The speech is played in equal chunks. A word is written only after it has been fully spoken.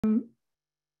Hello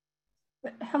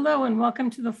and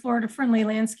welcome to the Florida Friendly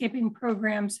Landscaping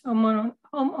Program's Homeowner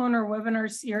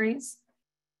Webinar Series.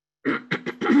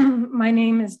 My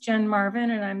name is Jen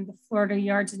Marvin and I'm the Florida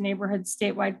Yards and Neighborhoods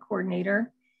Statewide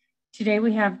Coordinator. Today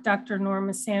we have Dr.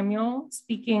 Norma Samuel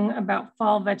speaking about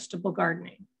fall vegetable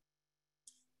gardening.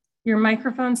 Your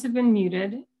microphones have been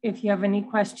muted. If you have any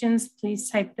questions, please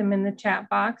type them in the chat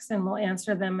box and we'll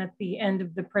answer them at the end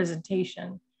of the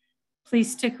presentation.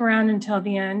 Please stick around until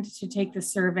the end to take the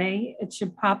survey. It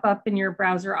should pop up in your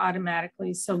browser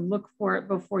automatically, so look for it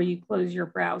before you close your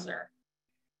browser.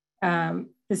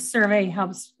 This survey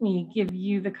helps me give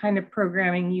you the kind of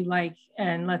programming you like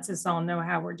and lets us all know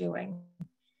how we're doing.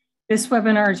 This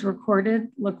webinar is recorded.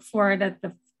 Look for it at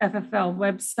the FFL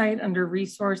website under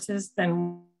resources,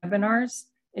 then webinars.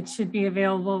 It should be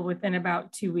available within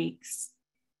about 2 weeks.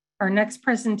 Our next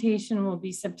presentation will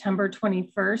be September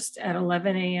 21st at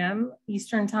 11 a.m.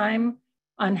 Eastern Time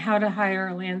on how to hire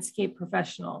a landscape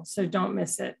professional, so don't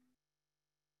miss it.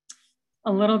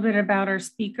 A little bit about our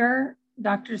speaker.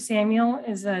 Dr. Samuel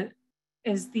is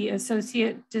the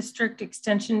Associate District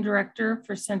Extension Director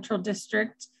for Central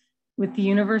District with the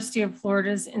University of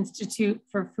Florida's Institute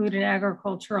for Food and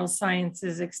Agricultural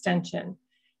Sciences Extension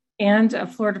and a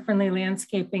Florida Friendly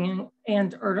Landscaping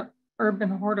and Urban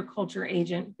Horticulture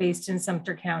Agent based in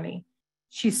Sumter County.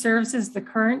 She serves as the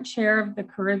current chair of the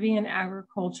Caribbean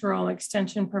Agricultural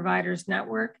Extension Providers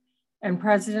Network and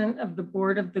president of the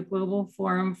board of the Global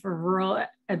Forum for Rural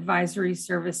Advisory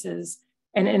Services,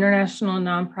 an international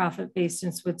nonprofit based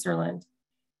in Switzerland.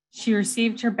 She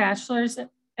received her bachelor's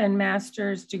and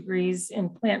master's degrees in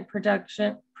plant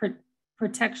protection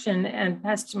and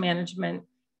pest management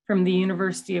from the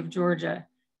University of Georgia.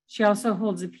 She also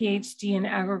holds a PhD in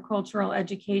agricultural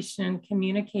education and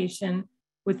communication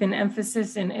with an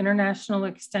emphasis in international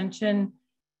extension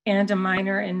and a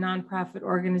minor in nonprofit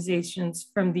organizations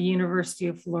from the University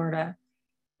of Florida.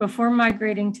 Before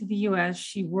migrating to the US,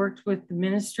 she worked with the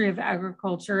Ministry of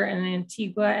Agriculture in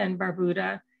Antigua and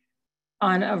Barbuda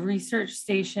on a research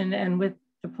station and with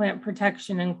the Plant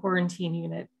Protection and Quarantine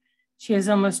Unit. She has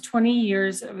almost 20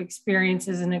 years of experience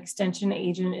as an extension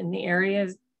agent in the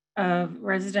areas of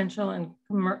residential and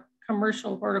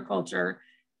commercial horticulture,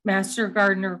 master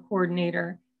gardener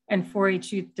coordinator, and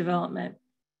 4-H youth development.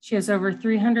 She has over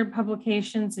 300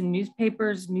 publications in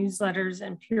newspapers, newsletters,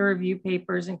 and peer review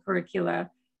papers and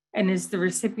curricula, and is the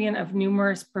recipient of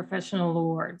numerous professional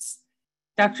awards.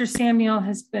 Dr. Samuel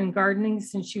has been gardening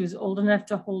since she was old enough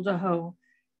to hold a hoe.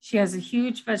 She has a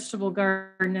huge vegetable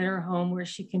garden at her home where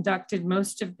she conducted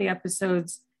most of the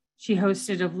episodes she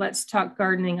hosted of Let's Talk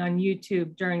Gardening on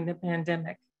YouTube during the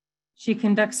pandemic. She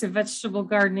conducts a vegetable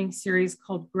gardening series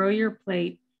called Grow Your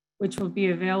Plate, which will be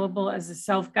available as a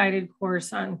self-guided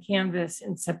course on Canvas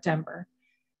in September.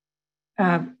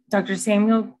 Dr.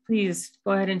 Samuel, please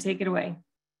go ahead and take it away.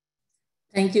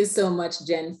 Thank you so much,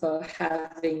 Jen, for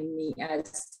having me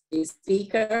as a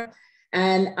speaker.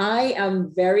 And I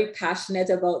am very passionate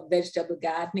about vegetable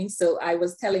gardening. So I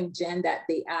was telling Jen that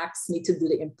they asked me to do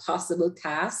the impossible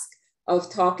task of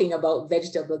talking about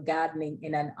vegetable gardening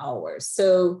in an hour.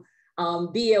 So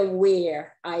be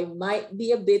aware, I might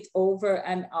be a bit over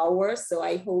an hour. So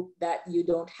I hope that you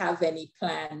don't have any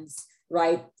plans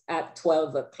right at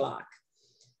 12 o'clock.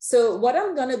 So what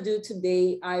I'm gonna do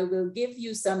today, I will give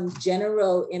you some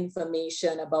general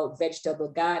information about vegetable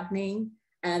gardening.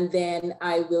 And then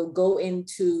I will go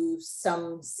into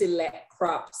some select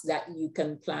crops that you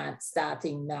can plant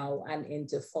starting now and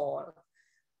into fall.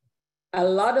 A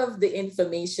lot of the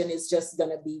information is just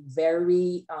gonna be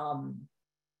very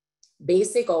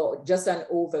basic or just an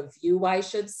overview, I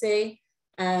should say.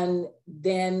 And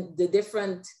then the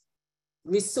different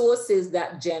resources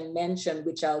that Jen mentioned,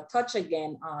 which I'll touch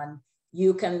again on,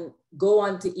 you can go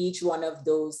on to each one of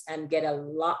those and get a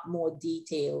lot more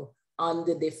detail on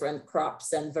the different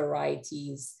crops and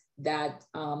varieties that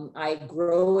I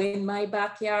grow in my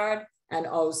backyard, and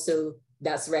also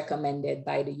that's recommended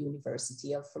by the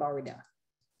University of Florida.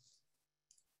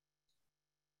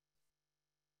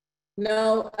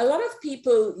 Now, a lot of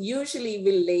people usually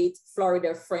relate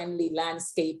Florida-friendly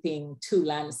landscaping to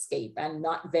landscape and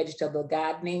not vegetable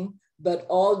gardening, but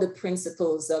all the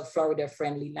principles of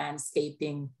Florida-friendly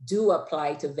landscaping do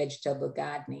apply to vegetable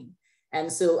gardening. And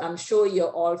so I'm sure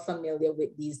you're all familiar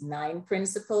with these 9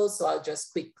 principles, so I'll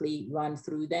just quickly run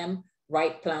through them.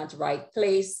 Right plant, right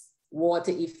place,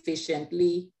 water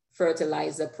efficiently,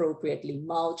 fertilize appropriately,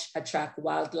 mulch, attract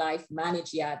wildlife,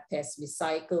 manage yard pests,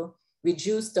 recycle,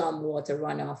 reduce stormwater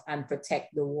runoff, and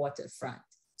protect the waterfront.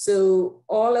 So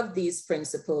all of these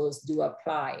principles do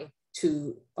apply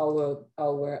to our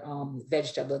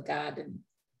vegetable garden.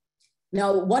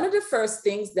 Now, one of the first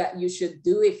things that you should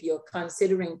do if you're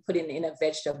considering putting in a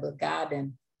vegetable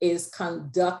garden is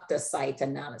conduct a site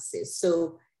analysis.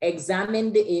 So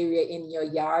examine the area in your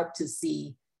yard to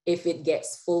see if it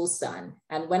gets full sun.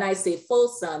 And when I say full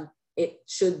sun, it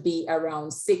should be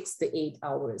around 6 to 8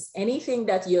 hours. Anything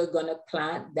that you're gonna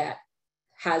plant that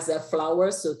has a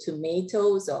flower, so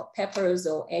tomatoes or peppers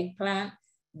or eggplant,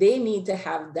 they need to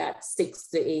have that 6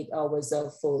 to 8 hours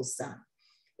of full sun.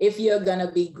 If you're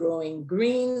gonna be growing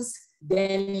greens,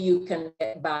 then you can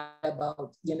get by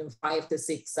about 5 to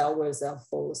 6 hours of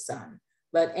full sun.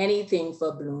 But anything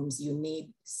for blooms, you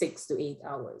need 6 to 8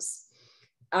 hours.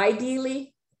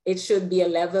 Ideally, it should be a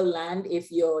level land.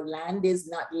 If your land is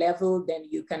not level, then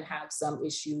you can have some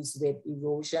issues with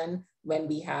erosion when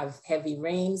we have heavy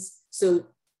rains. So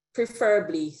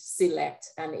preferably select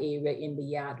an area in the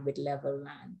yard with level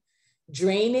land.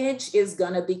 Drainage is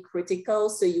gonna be critical.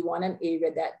 So you want an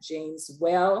area that drains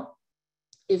well.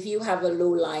 If you have a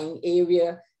low-lying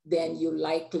area, then you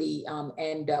likely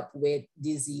end up with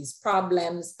disease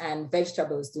problems, and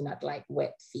vegetables do not like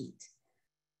wet feet.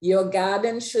 Your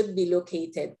garden should be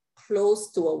located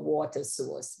close to a water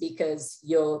source because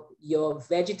your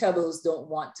vegetables don't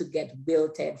want to get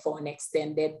wilted for an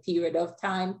extended period of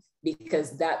time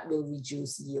because that will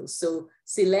reduce yield. So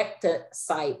select a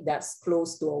site that's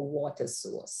close to a water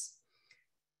source.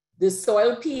 The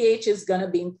soil pH is gonna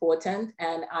be important,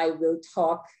 and I will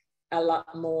talk a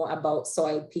lot more about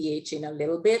soil pH in a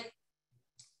little bit.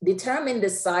 Determine the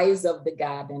size of the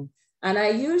garden. And I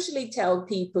usually tell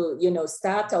people,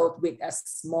 start out with a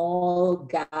small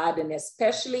garden,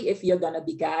 especially if you're gonna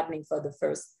be gardening for the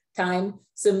first time.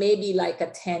 So maybe like a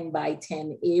 10 by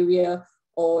 10 area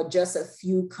or just a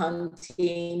few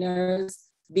containers,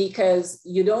 because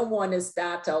you don't wanna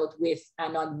start out with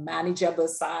an unmanageable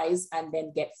size and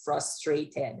then get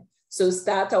frustrated. So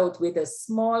start out with a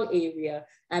small area.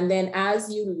 And then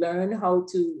as you learn how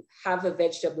to have a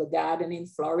vegetable garden in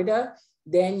Florida,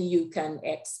 then you can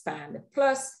expand.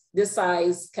 Plus, the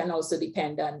size can also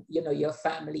depend on your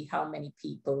family, how many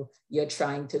people you're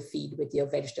trying to feed with your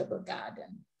vegetable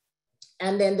garden.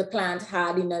 And then the plant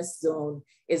hardiness zone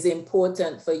is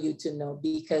important for you to know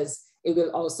because it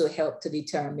will also help to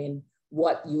determine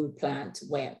what you plant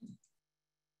when.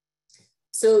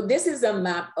 So this is a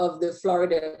map of the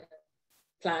Florida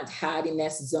plant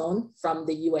hardiness zone from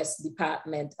the US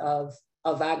Department of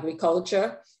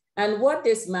Agriculture. And what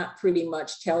this map pretty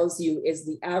much tells you is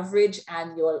the average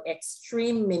annual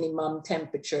extreme minimum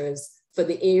temperatures for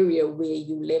the area where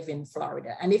you live in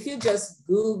Florida. And if you just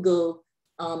Google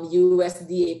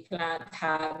USDA plant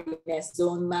hardiness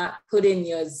zone map, put in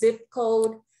your zip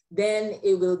code, then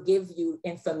it will give you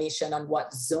information on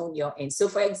what zone you're in. So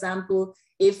for example,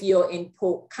 if you're in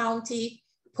Polk County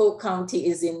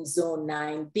is in zone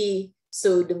 9B.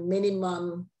 So the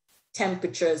minimum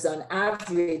temperatures on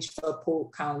average for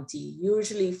Polk County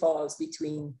usually falls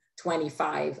between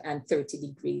 25 and 30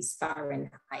 degrees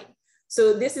Fahrenheit.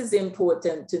 So this is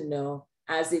important to know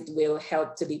as it will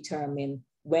help to determine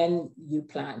when you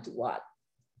plant what.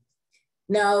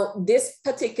 Now, this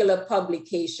particular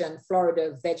publication,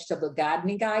 Florida Vegetable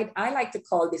Gardening Guide, I like to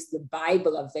call this the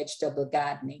Bible of vegetable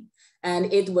gardening.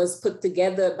 And it was put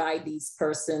together by these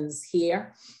persons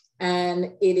here.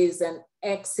 And it is an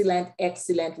excellent,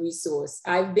 excellent resource.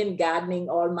 I've been gardening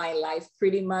all my life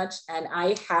pretty much, and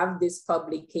I have this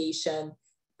publication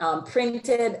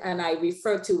printed and I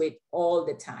refer to it all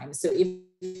the time. So if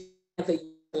you ever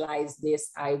utilize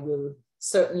this, I will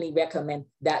certainly recommend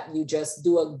that you just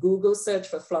do a Google search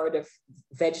for Florida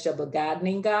Vegetable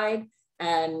Gardening Guide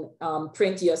and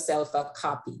print yourself a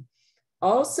copy.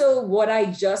 Also, what I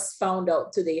just found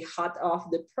out today, hot off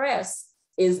the press,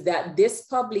 is that this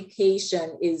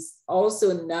publication is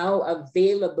also now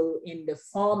available in the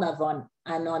form of an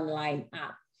online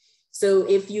app. So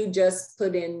if you just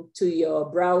put into your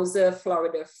browser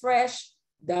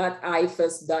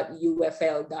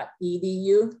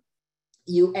floridafresh.ifas.ufl.edu,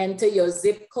 you enter your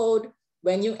zip code.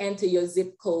 When you enter your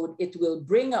zip code, it will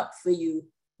bring up for you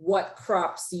what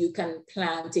crops you can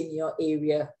plant in your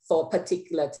area for a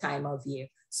particular time of year.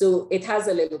 So it has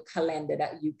a little calendar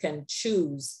that you can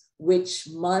choose which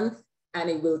month, and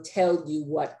it will tell you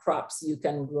what crops you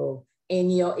can grow in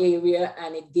your area,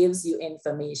 and it gives you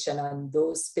information on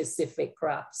those specific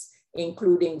crops,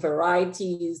 including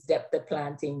varieties, depth of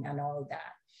planting, and all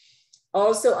that.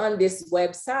 Also on this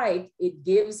website, it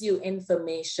gives you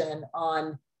information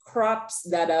on crops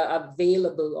that are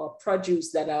available or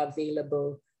produce that are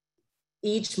available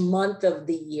each month of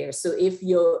the year. So if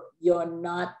you're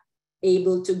not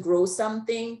able to grow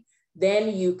something,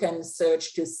 then you can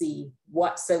search to see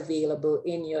what's available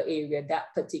in your area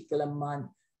that particular month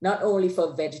not only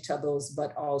for vegetables,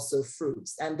 but also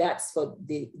fruits. And that's for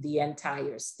the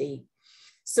entire state.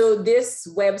 So this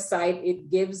website, it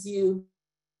gives you,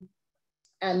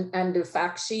 and the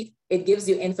fact sheet, it gives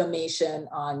you information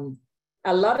on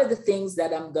a lot of the things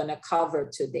that I'm gonna cover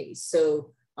today.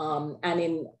 So, and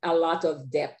in a lot of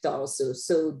depth also.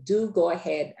 So do go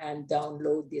ahead and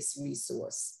download this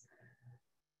resource.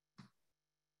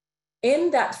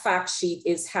 In that fact sheet,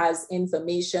 it has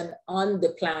information on the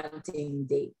planting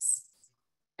dates.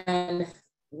 And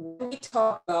when we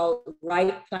talk about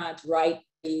right plant, right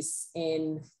place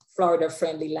in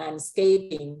Florida-friendly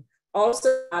landscaping,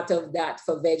 also part of that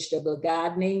for vegetable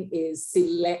gardening is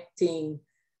selecting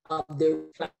the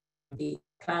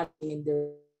planting in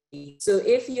the. So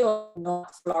if you're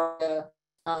not Florida,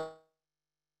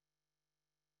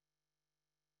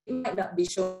 it might not be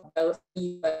sure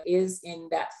what is in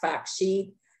that fact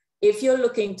sheet. If you're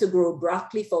looking to grow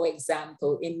broccoli, for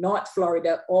example, in North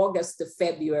Florida, August to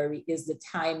February is the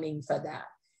timing for that.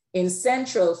 In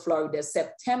Central Florida,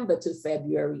 September to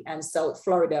February, and South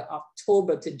Florida,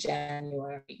 October to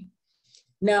January.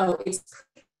 Now, it's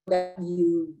critical that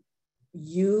you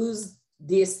use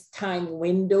this time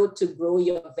window to grow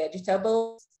your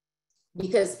vegetables,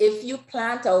 because if you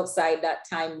plant outside that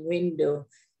time window,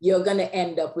 you're gonna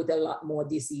end up with a lot more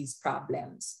disease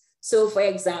problems. So for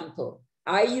example,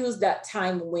 I use that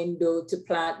time window to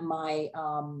plant my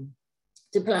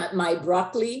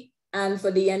broccoli, and for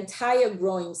the entire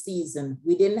growing season,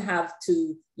 we didn't have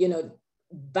to,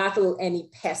 battle any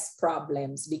pest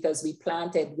problems because we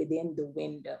planted within the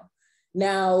window.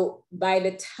 Now, by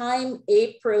the time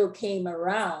April came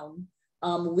around,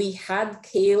 we had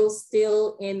kale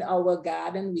still in our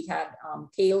garden. We had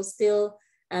kale still,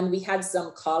 and we had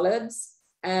some collards.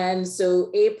 And so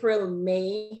April,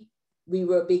 May, we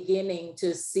were beginning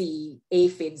to see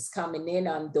aphids coming in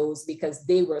on those because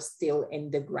they were still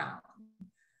in the ground.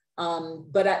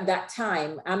 But at that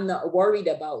time, I'm not worried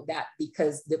about that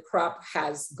because the crop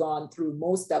has gone through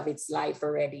most of its life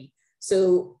already.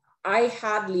 So I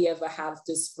hardly ever have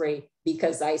to spray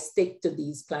because I stick to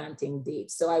these planting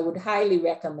dates. So I would highly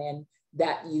recommend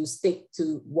that you stick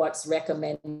to what's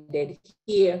recommended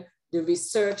here. The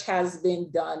research has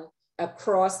been done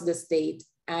across the state,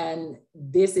 and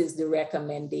this is the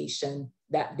recommendation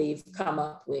that they've come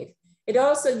up with. It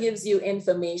also gives you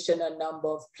information on number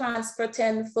of plants per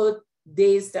 10-foot,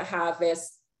 days to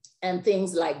harvest, and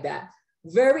things like that.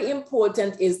 Very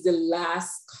important is the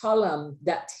last column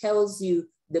that tells you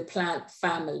the plant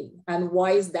family. And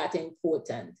why is that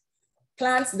important?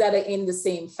 Plants that are in the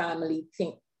same family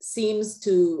seems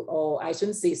to, or I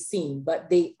shouldn't say seem, but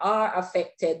they are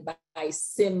affected by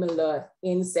similar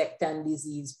insect and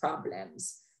disease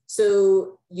problems.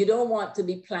 So you don't want to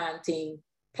be planting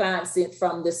plants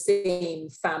from the same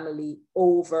family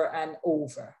over and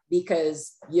over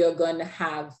because you're going to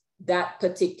have that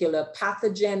particular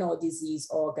pathogen or disease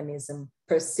organism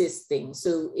persisting.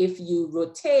 So if you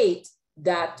rotate,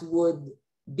 that would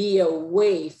be a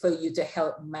way for you to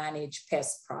help manage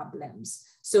pest problems.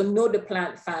 So know the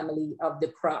plant family of the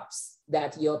crops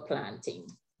that you're planting.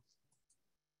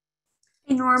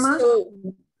 Hey, Norma. So,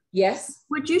 yes?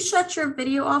 Would you shut your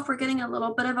video off? We're getting a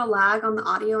little bit of a lag on the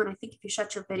audio, and I think if you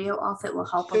shut your video off, it will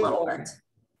help a little bit.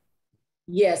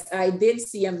 Yes, I did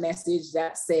see a message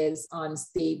that says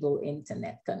unstable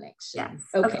internet connection. Yes.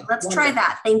 Okay, let's try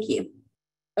that. Thank you.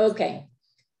 Okay.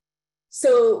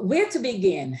 So where to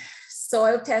begin?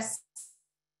 Soil test,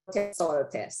 soil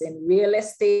test. In real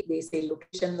estate, they say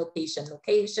location, location,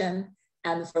 location.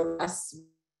 And for us,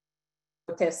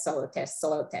 soil test,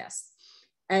 soil test.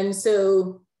 And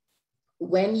so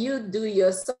when you do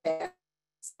your soil test,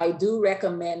 I do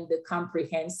recommend the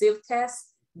comprehensive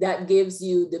test that gives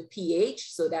you the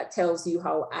pH. So that tells you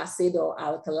how acid or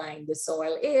alkaline the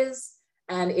soil is.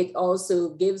 And it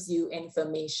also gives you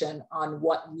information on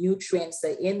what nutrients are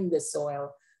in the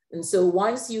soil. And so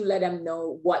once you let them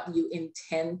know what you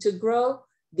intend to grow,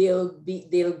 they'll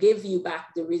give you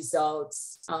back the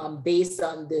results based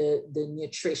on the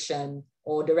nutrition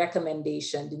or the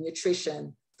recommendation, the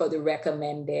nutrition for the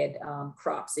recommended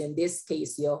crops. In this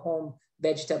case, your home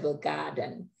vegetable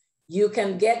garden. You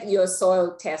can get your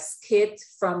soil test kit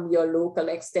from your local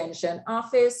extension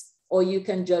office, or you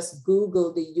can just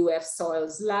Google the UF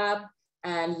Soils Lab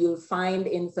and you'll find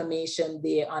information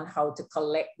there on how to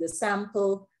collect the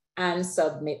sample and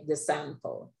submit the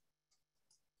sample.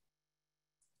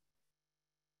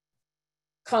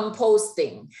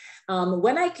 Composting.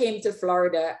 When I came to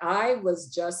Florida, I was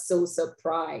just so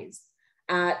surprised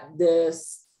at the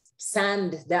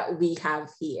sand that we have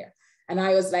here. And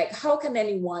I was like, how can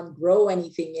anyone grow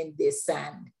anything in this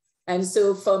sand? And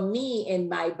so for me in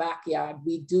my backyard,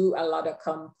 we do a lot of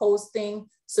composting.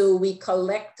 So we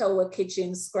collect our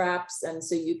kitchen scraps. And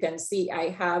so you can see I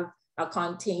have a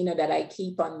container that I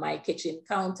keep on my kitchen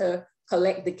counter,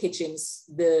 collect the kitchen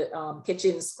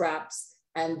scraps.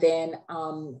 And then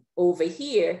over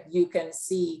here, you can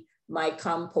see my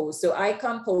compost. So I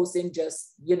compost in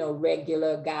just,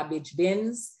 regular garbage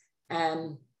bins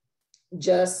and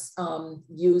just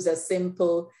use a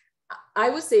simple, I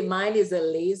would say mine is a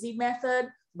lazy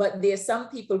method, but there's some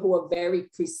people who are very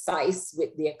precise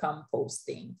with their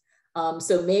composting.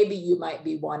 So maybe you might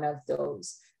be one of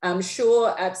those. I'm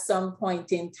sure at some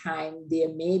point in time, there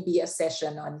may be a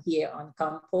session on here on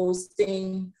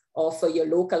composting or for your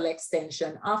local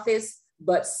extension office,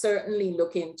 but certainly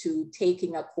look into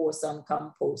taking a course on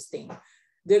composting.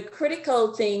 The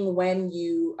critical thing when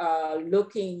you are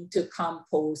looking to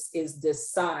compost is the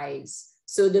size.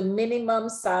 So the minimum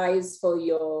size for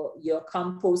your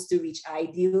compost to reach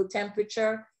ideal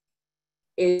temperature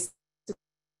is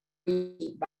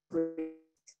 3 by 3.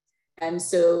 And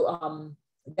so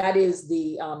that is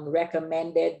the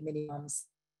recommended minimum.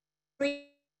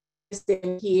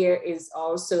 Here is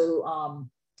also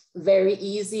very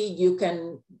easy. You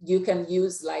can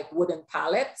use like wooden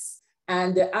pallets.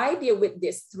 And the idea with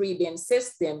this 3-bin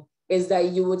system is that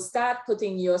you would start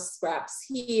putting your scraps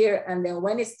here. And then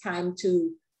when it's time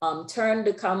to turn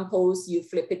the compost, you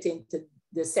flip it into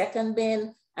the 2nd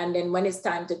bin. And then when it's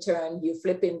time to turn, you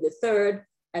flip in the 3rd.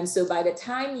 And so by the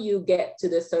time you get to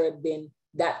the 3rd bin,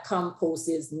 that compost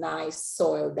is nice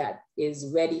soil that is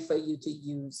ready for you to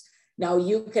use. Now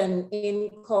you can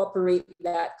incorporate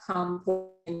that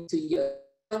compost into your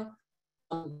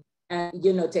and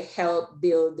to help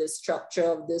build the structure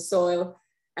of the soil.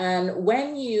 And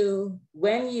when you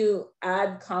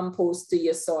add compost to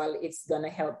your soil, it's going to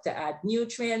help to add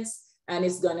nutrients, and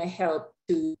it's going to help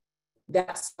to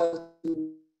that soil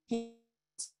to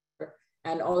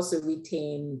and also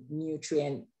retain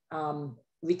nutrients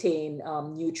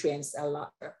a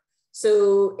lot.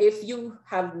 So if you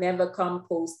have never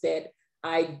composted,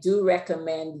 I do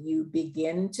recommend you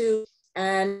begin to.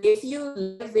 And if you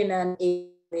live in an area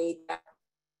that at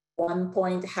one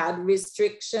point had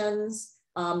restrictions,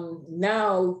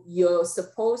 now you're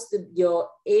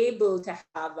able to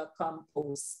have a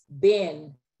compost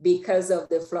bin because of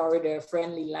the Florida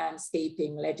Friendly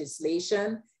Landscaping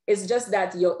legislation. It's just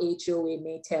that your HOA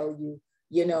may tell you,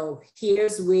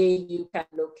 here's where you can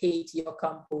locate your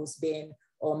compost bin,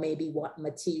 or maybe what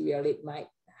material it might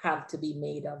have to be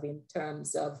made of in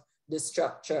terms of the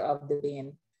structure of the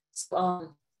bin.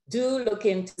 So, do look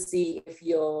into see if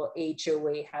your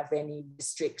HOA have any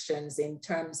restrictions in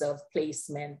terms of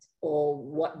placement or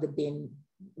what the bin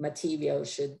material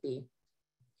should be.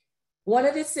 One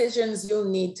of the decisions you'll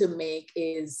need to make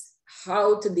is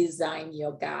how to design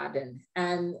your garden.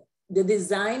 And the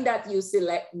design that you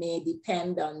select may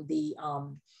depend on the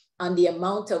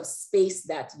amount of space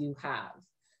that you have.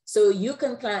 So you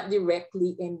can plant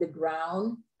directly in the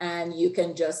ground, and you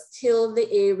can just till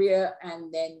the area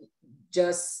and then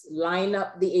just line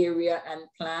up the area and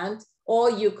plant,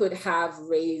 or you could have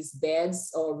raised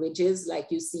beds or ridges like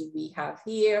you see we have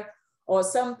here. Or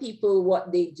some people,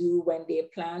 what they do when they're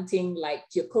planting like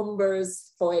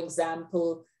cucumbers, for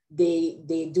example,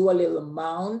 they do a little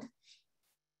mound.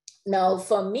 Now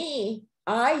for me,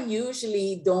 I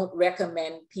usually don't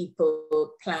recommend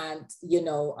people plant,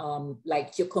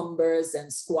 like cucumbers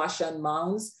and squash on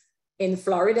mounds in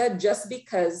Florida, just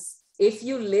because if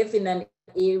you live in an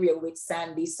area with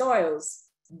sandy soils,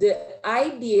 the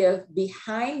idea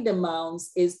behind the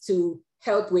mounds is to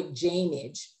help with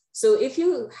drainage. So if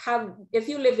you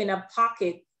live in a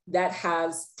pocket that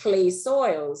has clay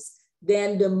soils,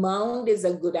 then the mound is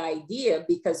a good idea,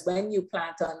 because when you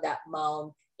plant on that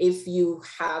mound, if you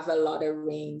have a lot of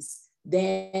rains,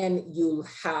 then you'll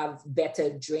have better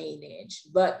drainage.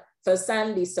 But for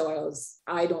sandy soils,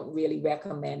 I don't really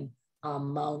recommend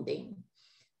mounding.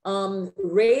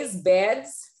 Raised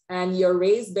beds, and your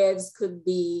raised beds could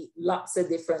be lots of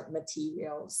different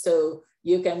materials. So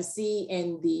you can see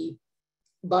in the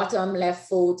bottom left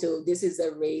photo, this is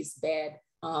a raised bed,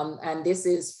 and this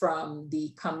is from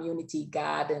the community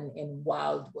garden in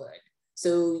Wildwood.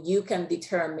 So you can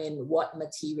determine what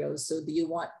materials. So do you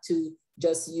want to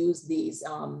just use these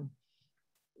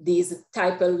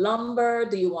type of lumber?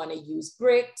 Do you want to use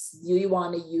bricks? Do you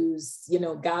want to use,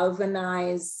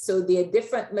 galvanized? So there are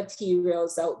different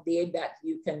materials out there that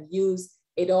you can use.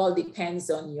 It all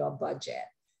depends on your budget.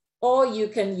 Or you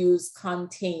can use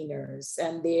containers,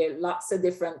 and there are lots of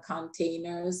different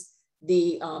containers.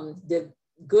 The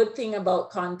good thing about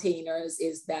containers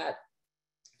is that,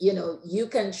 you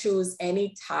can choose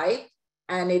any type,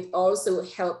 and it also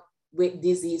helps with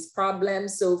disease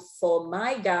problems. So for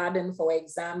my garden, for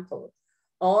example,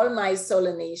 all my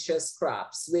solanaceous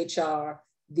crops, which are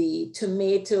the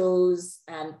tomatoes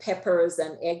and peppers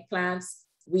and eggplants,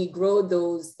 we grow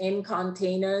those in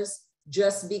containers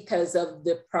just because of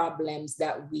the problems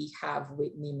that we have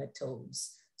with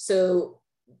nematodes. So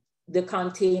the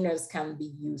containers can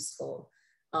be useful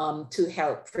to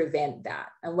help prevent that.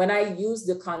 And when I use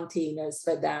the containers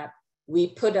for that, we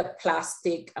put a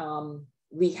plastic,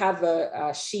 we have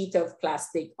a sheet of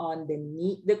plastic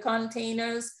underneath the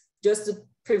containers just to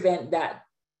prevent that,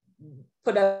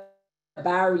 put a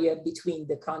barrier between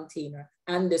the container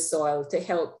and the soil to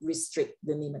help restrict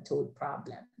the nematode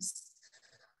problems.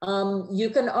 You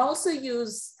can also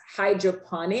use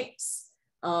hydroponics.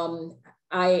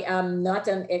 I am not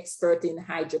an expert in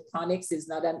hydroponics. It's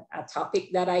not a topic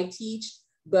that I teach,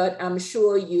 but I'm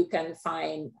sure you can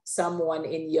find someone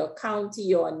in your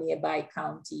county or nearby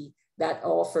county that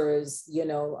offers, you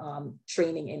know,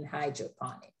 training in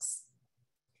hydroponics.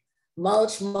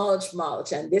 Mulch, mulch,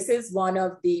 mulch. And this is one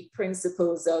of the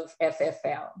principles of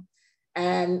FFL.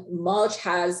 And mulch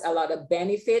has a lot of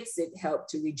benefits. It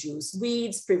helps to reduce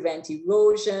weeds, prevent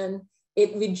erosion.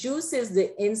 It reduces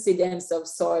the incidence of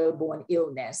soil-borne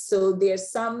illness. So there's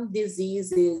some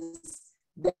diseases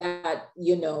that,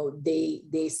 you know,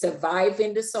 they survive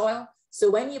in the soil. So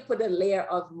when you put a layer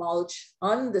of mulch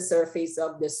on the surface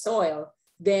of the soil,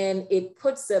 then it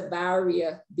puts a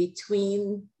barrier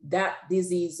between that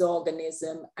disease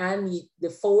organism and the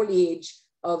foliage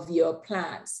of your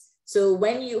plants. So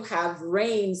when you have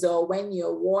rains or when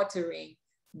you're watering,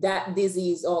 that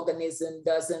disease organism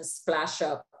doesn't splash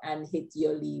up and hit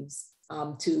your leaves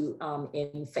to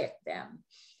infect them.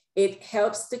 It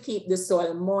helps to keep the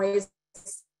soil moist.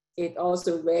 It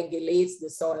also regulates the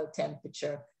soil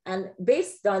temperature. And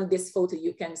based on this photo,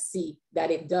 you can see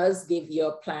that it does give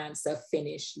your plants a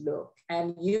finished look.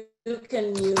 And you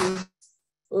can use,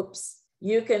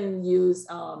 you can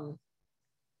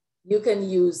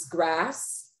use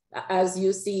grass. As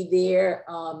you see there,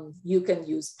 you can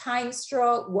use pine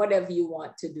straw, whatever you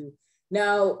want to do.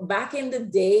 Now, back in the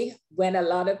day, when a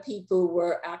lot of people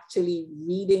were actually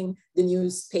reading the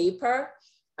newspaper,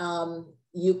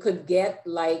 you could get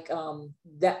like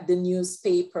the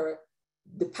newspaper,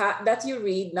 the part that you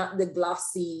read, not the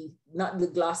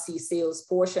glossy sales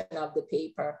portion of the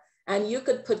paper. And you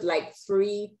could put like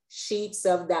 3 sheets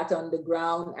of that on the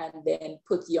ground and then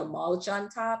put your mulch on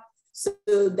top. So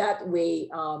that way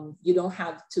you don't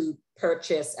have to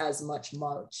purchase as much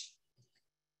mulch.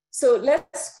 So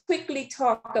let's quickly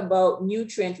talk about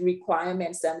nutrient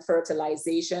requirements and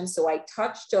fertilization. So I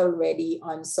touched already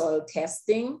on soil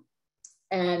testing.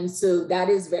 And so that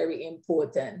is very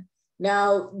important.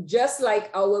 Now, just like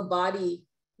our body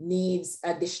needs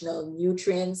additional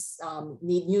nutrients,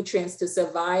 need nutrients to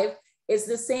survive, it's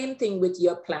the same thing with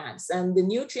your plants. And the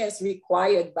nutrients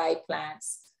required by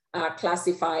plants are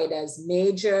classified as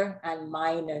major and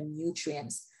minor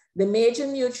nutrients. The major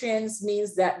nutrients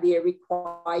means that they're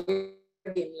required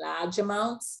in large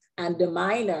amounts and the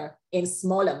minor in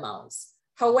small amounts.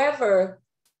 However,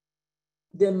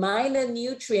 the minor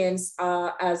nutrients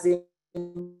are as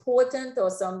important or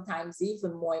sometimes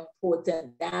even more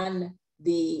important than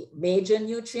the major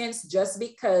nutrients, just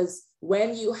because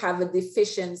when you have a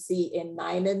deficiency in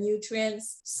minor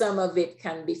nutrients, some of it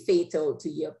can be fatal to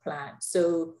your plant.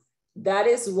 So that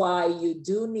is why you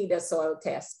do need a soil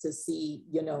test to see,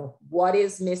 you know, what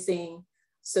is missing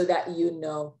so that you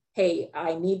know, hey,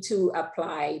 I need to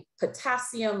apply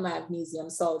potassium, magnesium,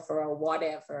 sulfur, or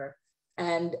whatever.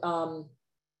 And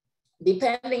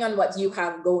depending on what you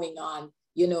have going on,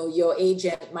 you know, your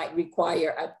agent might require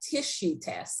a tissue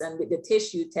test. And with the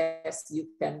tissue test, you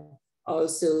can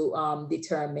also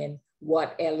determine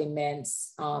what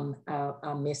elements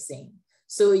are missing.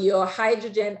 So your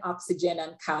hydrogen, oxygen,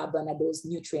 and carbon are those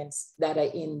nutrients that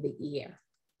are in the air.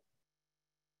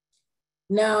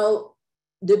 Now,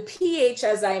 the pH,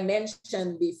 as I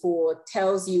mentioned before,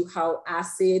 tells you how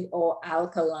acid or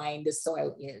alkaline the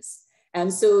soil is.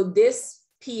 And so this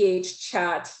pH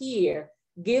chart here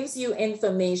gives you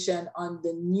information on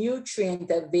the nutrient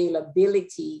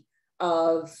availability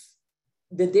of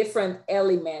the different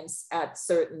elements at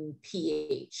certain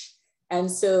pH.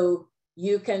 And so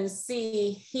you can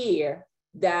see here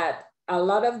that a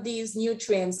lot of these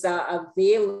nutrients are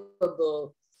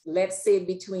available, let's say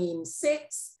between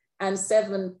 6 and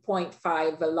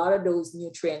 7.5. A lot of those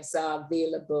nutrients are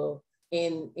available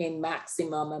in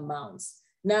maximum amounts.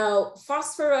 Now,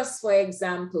 phosphorus, for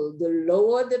example, the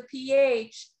lower the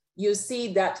pH, you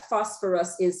see that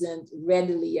phosphorus isn't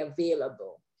readily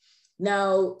available.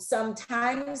 Now,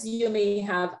 sometimes you may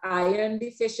have iron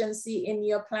deficiency in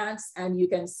your plants, and you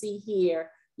can see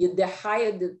here, the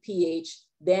higher the pH,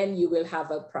 then you will have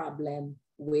a problem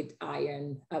with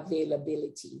iron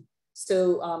availability.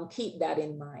 So keep that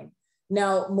in mind.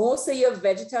 Now, most of your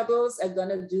vegetables are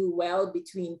gonna do well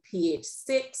between pH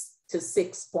 6 to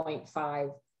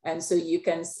 6.5. And so you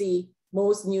can see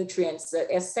most nutrients,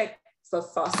 except for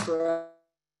phosphorus,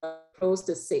 close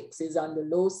to 6 is on the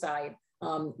low side.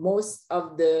 Most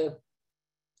of the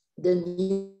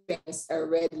nutrients are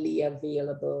readily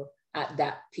available at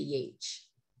that pH.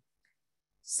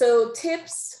 So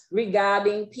tips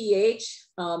regarding pH,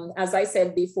 as I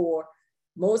said before,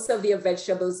 most of your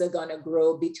vegetables are gonna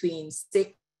grow between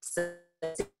 6 and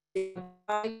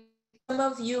 6.5. Some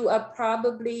of you are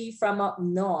probably from up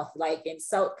north, like in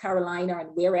South Carolina and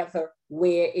wherever,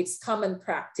 where it's common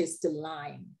practice to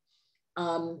lime.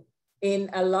 In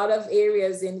a lot of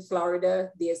areas in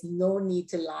Florida, there's no need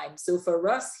to lime. So for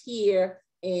us here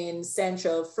in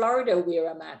Central Florida, where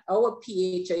I'm at, our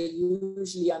pH are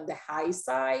usually on the high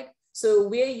side. So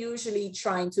we're usually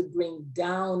trying to bring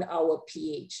down our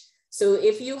pH. So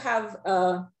if you have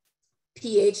a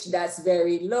pH that's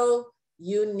very low,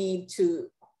 you need to,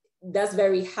 that's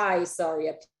very high, sorry,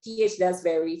 a pH that's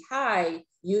very high,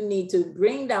 you need to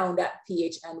bring down that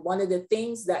pH. And one of the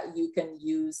things that you can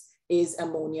use is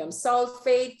ammonium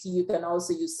sulfate. You can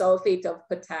also use sulfate of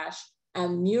potash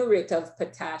and muriate of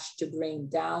potash to bring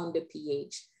down the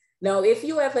pH. Now, if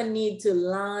you ever need to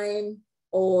lime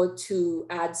or to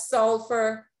add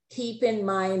sulfur, keep in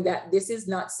mind that this is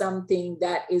not something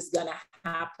that is gonna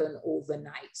happen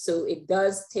overnight. So it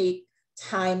does take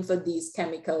time for these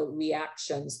chemical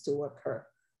reactions to occur.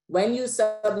 When you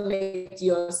submit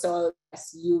your soil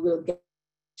test, you will get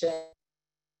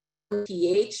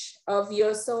pH of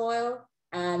your soil,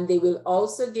 and they will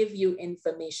also give you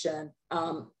information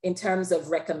in terms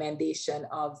of recommendation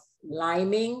of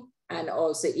liming, and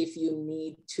also if you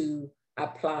need to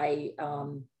apply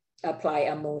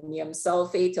ammonium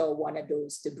sulfate or one of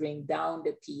those to bring down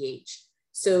the pH.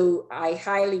 So I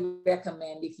highly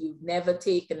recommend, if you've never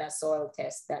taken a soil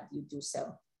test, that you do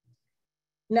so.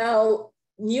 Now,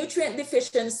 nutrient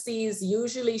deficiencies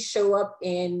usually show up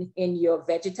in your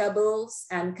vegetables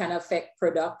and can affect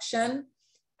production.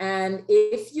 And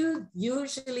if you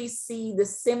usually see the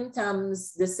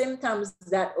symptoms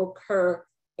that occur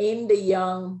in the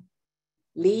young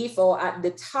leaf or at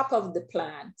the top of the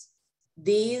plant,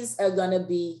 these are going to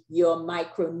be your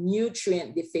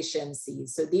micronutrient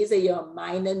deficiencies. So these are your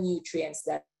minor nutrients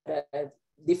that are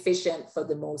deficient for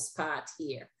the most part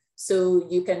here. So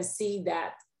you can see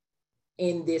that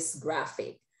in this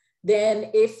graphic. Then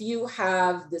if you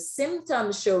have the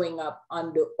symptoms showing up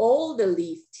on the older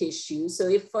leaf tissue, so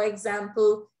if, for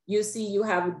example, you see you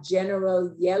have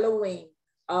general yellowing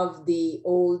of the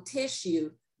old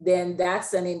tissue, then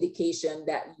that's an indication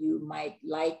that you might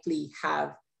likely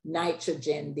have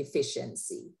nitrogen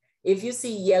deficiency. If you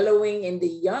see yellowing in the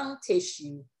young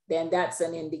tissue, then that's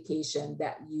an indication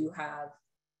that you have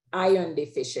iron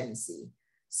deficiency.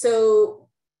 So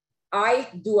I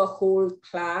do a whole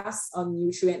class on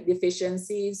nutrient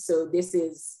deficiencies. So this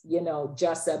is,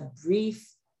 just a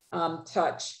brief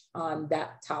touch on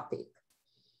that topic.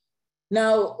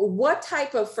 Now, what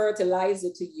type of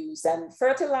fertilizer to use? And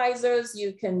fertilizers,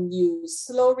 you can use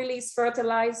slow release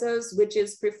fertilizers, which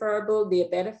is preferable. They're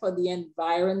better for the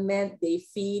environment. They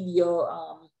feed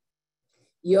your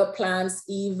plants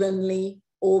evenly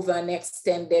over an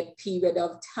extended period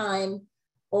of time.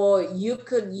 Or you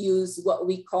could use what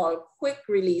we call quick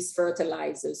release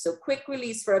fertilizers. So quick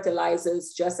release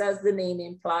fertilizers, just as the name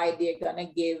implied, they're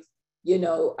gonna give,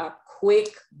 a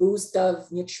quick boost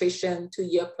of nutrition to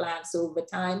your plants over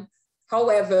time.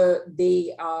 However,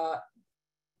 they are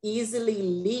easily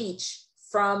leach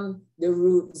from the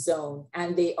root zone,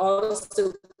 and they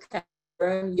also can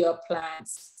burn your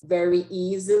plants very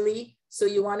easily. So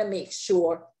you want to make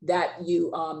sure that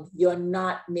you're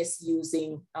not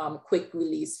misusing quick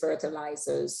release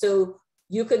fertilizers. So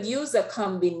you could use a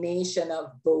combination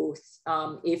of both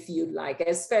if you'd like,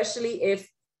 especially if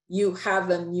you have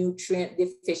a nutrient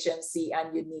deficiency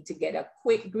and you need to get a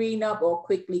quick green up or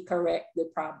quickly correct the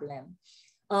problem.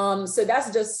 So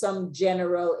that's just some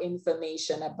general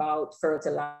information about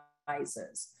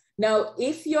fertilizers. Now,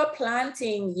 if you're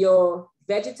planting your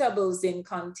vegetables in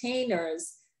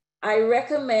containers, I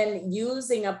recommend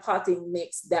using a potting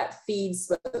mix that feeds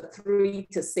for 3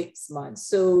 to 6 months.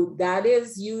 So that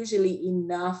is usually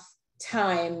enough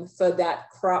time for that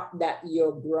crop that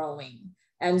you're growing.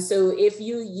 And so if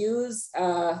you use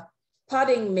a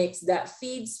potting mix that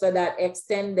feeds for that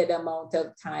extended amount of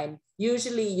time,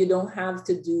 usually you don't have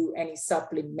to do any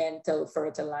supplemental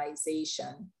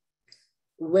fertilization.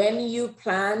 When you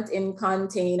plant in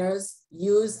containers,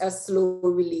 use a slow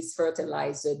release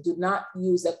fertilizer. Do not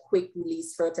use a quick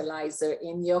release fertilizer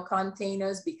in your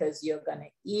containers because you're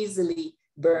gonna easily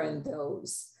burn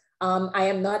those. I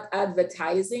am not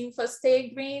advertising for Stay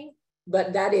Green,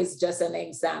 but that is just an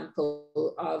example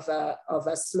of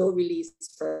a slow release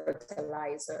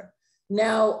fertilizer.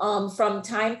 Now, from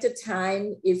time to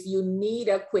time, if you need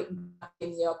a quick bath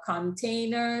in your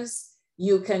containers,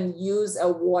 you can use a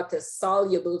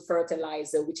water-soluble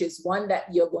fertilizer, which is one that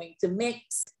you're going to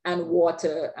mix and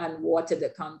water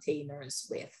the containers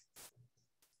with.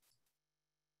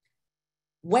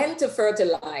 When to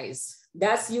fertilize?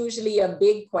 That's usually a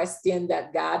big question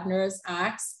that gardeners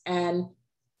ask. And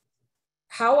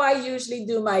how I usually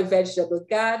do my vegetable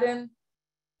garden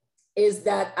is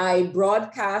that I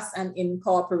broadcast and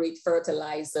incorporate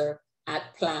fertilizer at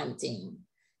planting.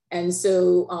 And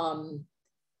so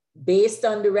based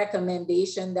on the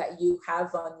recommendation that you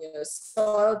have on your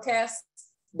soil test,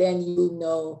 then you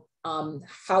know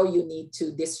how you need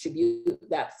to distribute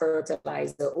that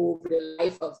fertilizer over the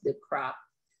life of the crop.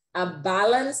 A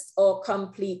balanced or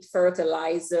complete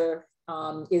fertilizer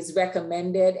is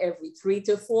recommended every 3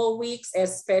 to 4 weeks,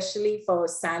 especially for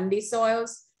sandy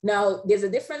soils. Now, there's a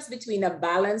difference between a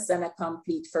balanced and a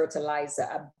complete fertilizer.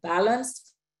 A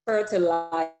balanced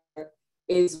fertilizer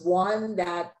is one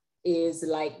that is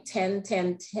like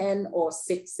 10-10-10 or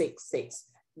 6-6-6.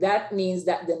 That means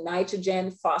that the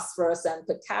nitrogen, phosphorus, and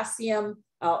potassium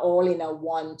are all in a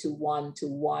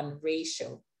 1-to-1-to-1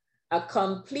 ratio. A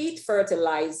complete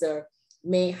fertilizer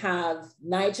may have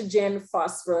nitrogen,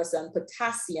 phosphorus, and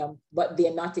potassium, but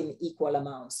they're not in equal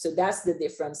amounts. So that's the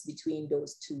difference between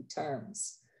those two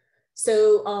terms.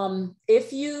 So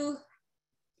if you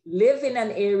live in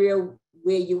an area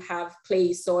where you have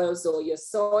clay soils or your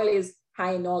soil is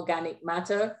high in organic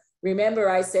matter, remember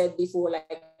I said before,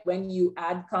 like when you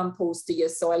add compost to your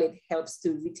soil, it helps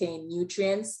to retain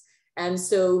nutrients. And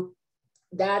so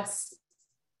that's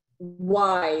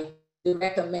why the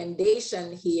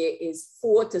recommendation here is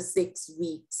 4 to 6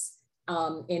 weeks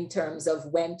in terms of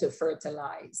when to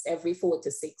fertilize, every 4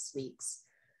 to 6 weeks.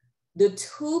 The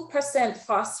 2%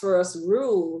 phosphorus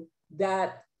rule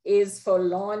that is for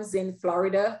lawns in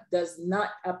Florida does not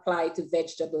apply to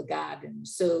vegetable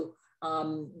gardens. So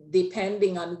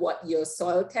depending on what your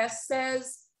soil test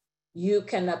says, you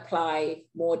can apply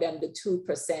more than the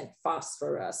 2%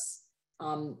 phosphorus.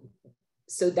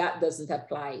 So that doesn't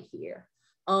apply here.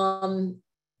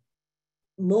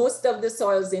 Most of the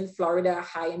soils in Florida are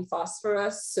high in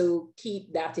phosphorus, so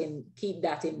keep that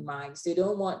in mind. So you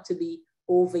don't want to be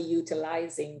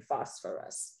overutilizing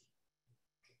phosphorus.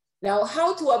 Now,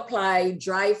 how to apply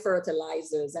dry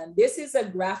fertilizers. And this is a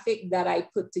graphic that I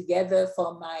put together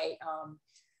for my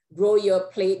Grow Your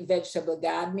Plate vegetable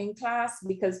gardening class,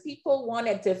 because people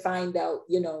wanted to find out,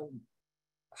 you know,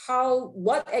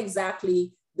 what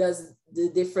exactly does the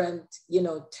different, you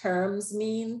know, terms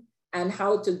mean and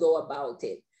how to go about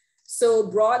it. So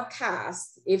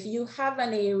broadcast, if you have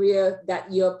an area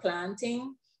that you're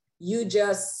planting, you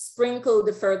just sprinkle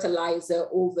the fertilizer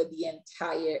over the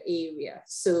entire area.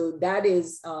 So that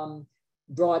is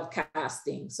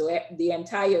broadcasting. So the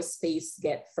entire space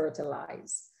gets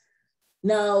fertilized.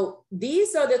 Now,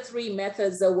 these are the 3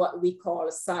 methods of what we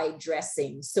call side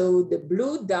dressing. So the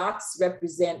blue dots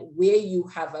represent where you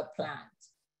have a plant.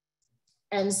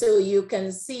 And so you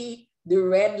can see the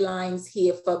red lines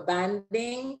here for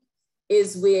banding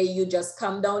is where you just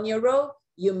come down your row,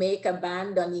 you make a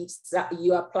band on each side,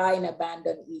 you apply a band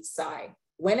on each side.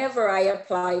 Whenever I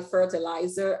apply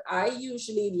fertilizer, I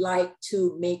usually like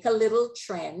to make a little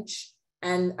trench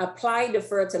and apply the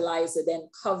fertilizer, then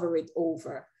cover it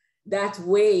over. That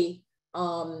way,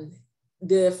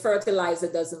 the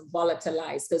fertilizer doesn't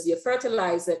volatilize, because your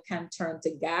fertilizer can turn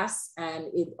to gas, and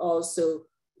it also,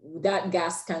 that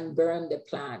gas can burn the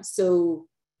plant. So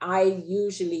I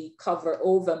usually cover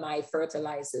over my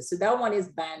fertilizer. So that one is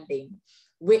banding.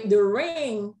 With the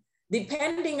ring,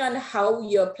 depending on how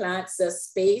your plants are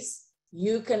spaced,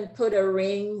 you can put a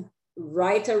ring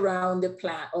right around the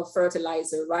plant, or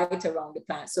fertilizer right around the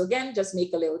plant. So again, just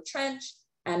make a little trench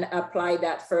and apply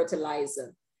that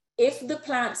fertilizer. If the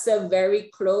plants are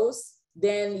very close,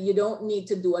 then you don't need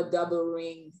to do a double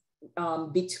ring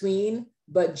between,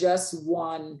 but just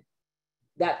one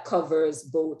that covers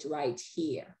both right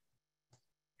here.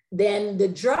 Then the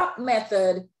drop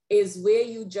method is where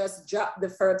you just drop the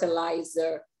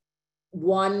fertilizer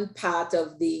one part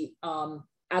of the,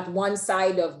 at one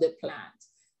side of the plant.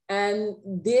 And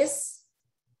this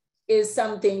is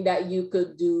something that you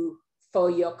could do for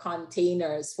your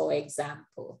containers, for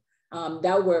example.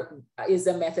 That is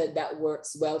a method that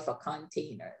works well for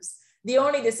containers. The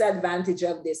only disadvantage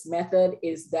of this method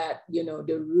is that, you know,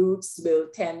 the roots will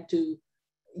tend to,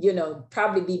 you know,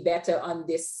 probably be better on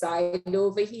this side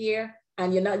over here,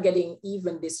 and you're not getting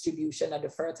even distribution of the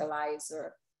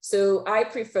fertilizer. So I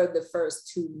prefer the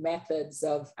first two methods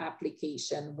of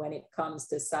application when it comes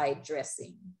to side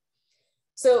dressing.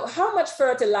 So how much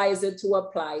fertilizer to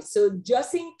apply? So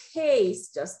just in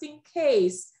case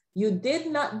you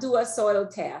did not do a soil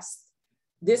test,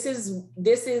 this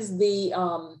is the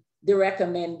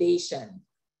recommendation.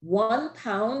 1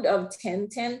 pound of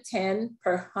 10-10-10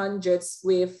 per 100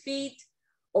 square feet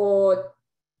or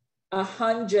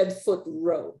 100-foot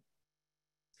row.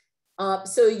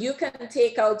 So you can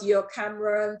take out your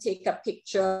camera and take a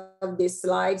picture of this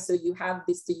slide, so you have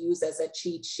this to use as a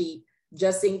cheat sheet,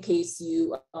 just in case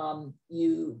you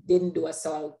didn't do a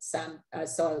soil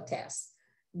test.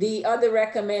 The other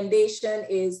recommendation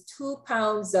is 2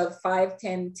 pounds of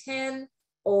 5-10-10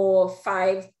 or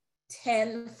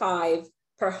 5-10-5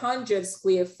 per 100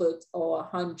 square foot or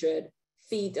 100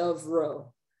 feet of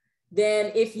row.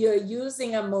 Then if you're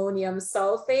using ammonium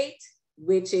sulfate,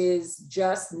 which is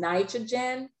just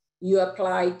nitrogen, you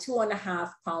apply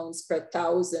 2.5 pounds per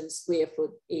 1,000 square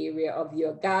foot area of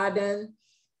your garden.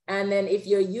 And then if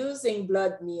you're using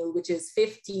blood meal, which is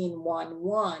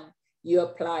 15-1-1, you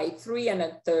apply 3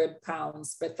 1/3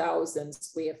 pounds per 1,000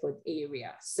 square foot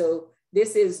area. So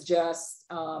this is just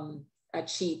a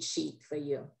cheat sheet for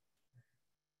you.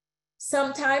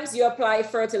 Sometimes you apply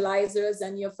fertilizers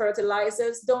and your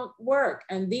fertilizers don't work.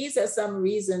 And these are some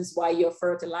reasons why your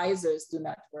fertilizers do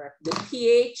not work. The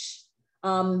pH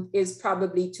is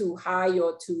probably too high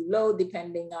or too low,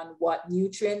 depending on what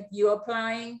nutrient you're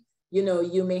applying. You know,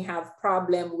 you may have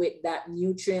problem with that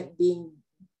nutrient being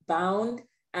bound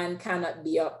and cannot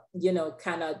be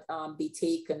be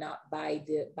taken up by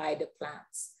the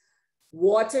plants.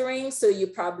 Watering, so you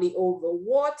probably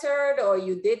overwatered or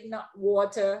you did not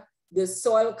water. The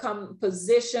soil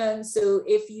composition, so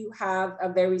if you have a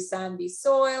very sandy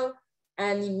soil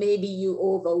and maybe you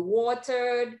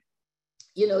overwatered,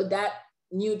 you know, that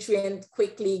nutrient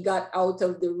quickly got out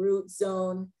of the root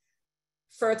zone.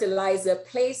 Fertilizer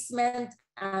placement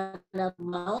and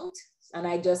amount, and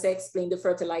I just explained the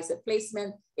fertilizer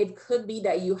placement. It could be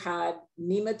that you had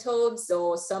nematodes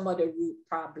or some other root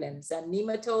problems, and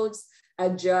nematodes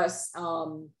are just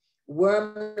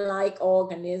worm-like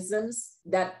organisms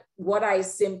that, what I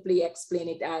simply explain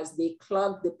it as, they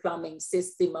clog the plumbing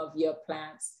system of your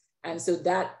plants. And so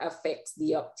that affects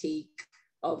the uptake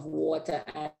of water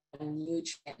and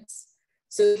nutrients.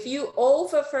 So if you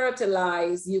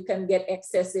over-fertilize, you can get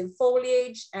excessive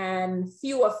foliage and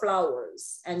fewer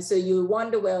flowers. And so you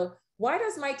wonder, well, why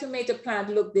does my tomato plant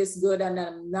look this good and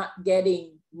I'm not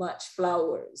getting much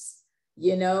flowers?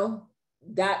 You know,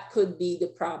 that could be the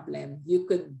problem. You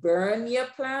could burn your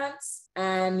plants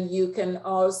and you can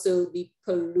also be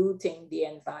polluting the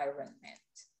environment.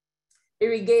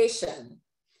 Irrigation.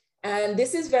 And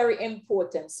this is very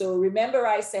important. So remember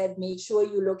I said, make sure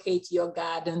you locate your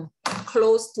garden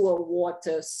close to a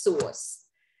water source.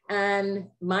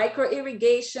 And micro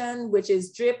irrigation, which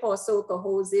is drip or soaker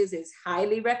hoses, is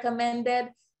highly recommended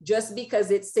just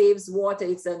because it saves water.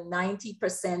 It's a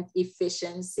 90%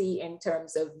 efficiency in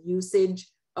terms of usage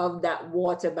of that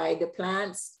water by the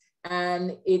plants.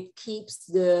 And it keeps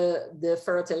the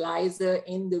fertilizer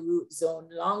in the root zone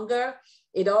longer.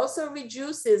 It also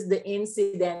reduces the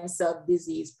incidence of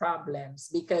disease problems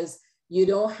because you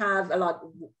don't have a lot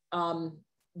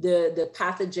the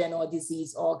pathogen or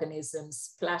disease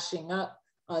organisms splashing up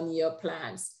on your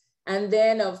plants. And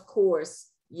then of course,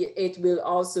 it will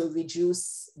also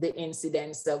reduce the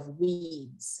incidence of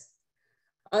weeds.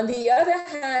 On the other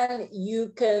hand,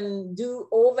 you can do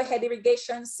overhead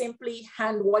irrigation, simply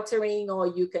hand watering, or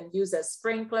you can use a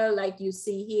sprinkler like you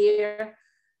see here.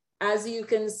 As you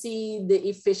can see, the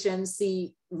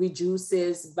efficiency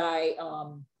reduces by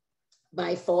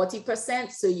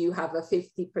 40%. So you have a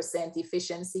 50%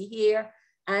 efficiency here,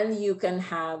 and you can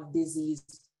have disease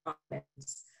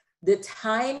problems. The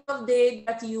time of day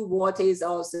that you water is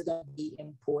also going to be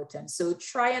important. So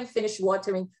try and finish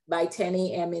watering by 10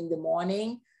 a.m. in the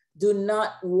morning. Do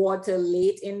not water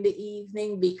late in the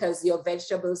evening because your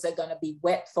vegetables are going to be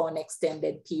wet for an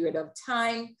extended period of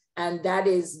time. And that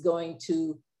is going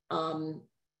to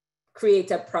create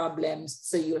a problem,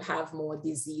 so you'll have more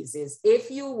diseases.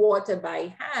 If you water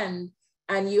by hand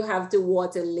and you have to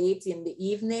water late in the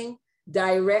evening,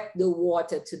 direct the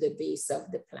water to the base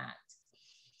of the plant.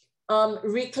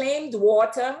 Reclaimed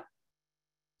water.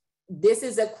 this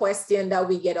is a question that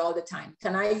we get all the time.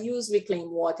 Can I use reclaimed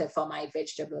water for my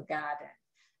vegetable garden?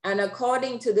 And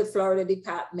according to the Florida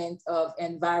Department of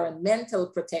Environmental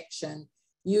Protection,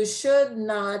 you should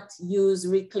not use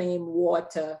reclaimed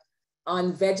water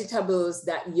on vegetables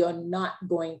that you're not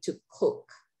going to cook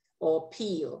or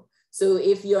peel. So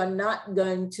if you're not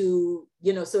going to,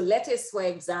 so lettuce, for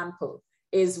example,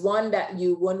 is one that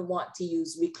you wouldn't want to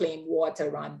use reclaimed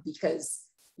water on because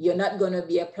you're not going to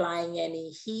be applying any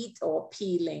heat or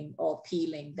peeling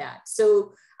that.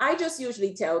 So I just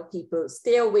usually tell people,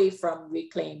 stay away from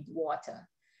reclaimed water.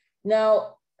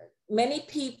 Now, many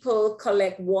people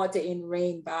collect water in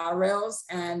rain barrels,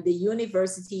 and the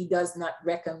university does not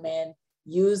recommend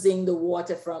using the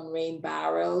water from rain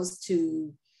barrels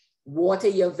to water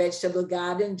your vegetable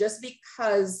garden, just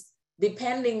because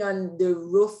depending on the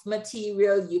roof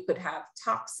material, you could have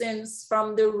toxins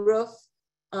from the roof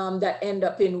that end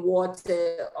up in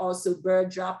water, also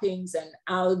bird droppings and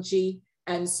algae.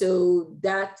 And so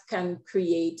that can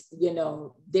create,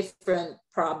 different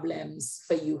problems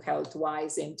for you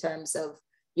health-wise in terms of,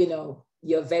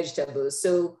 your vegetables.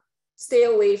 So stay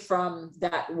away from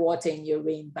that water in your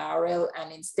rain barrel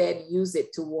and instead use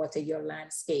it to water your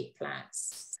landscape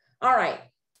plants. All right.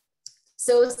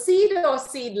 So seed or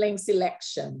seedling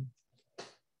selection.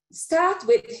 Start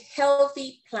with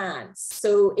healthy plants.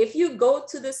 So if you go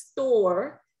to the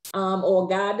store or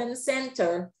garden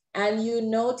center and you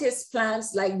notice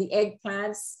plants like the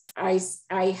eggplants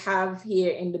I have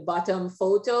here in the bottom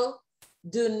photo,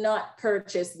 do not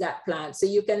purchase that plant. So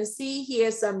you can see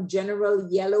here some general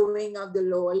yellowing of the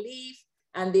lower leaf,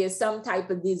 and there's some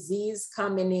type of disease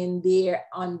coming in there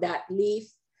on that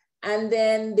leaf. And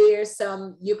then there's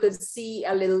some, you could see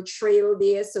a little trail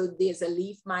there. So there's a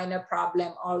leaf miner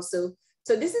problem also.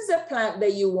 So this is a plant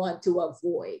that you want to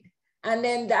avoid. And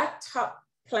then that top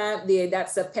plant there,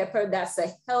 that's a pepper, that's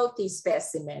a healthy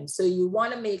specimen. So you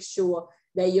want to make sure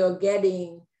that you're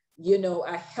getting,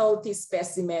 a healthy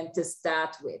specimen to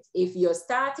start with. If you're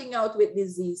starting out with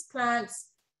diseased plants,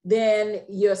 then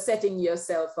you're setting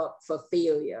yourself up for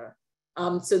failure.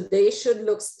 So they should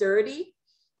look sturdy.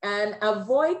 And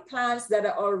avoid plants that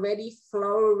are already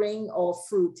flowering or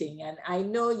fruiting. And I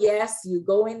know, yes, you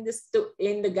go in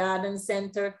the garden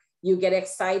center, you get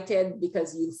excited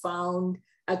because you found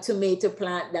a tomato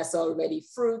plant that's already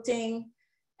fruiting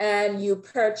and you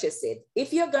purchase it.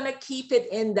 If you're gonna keep it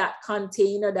in that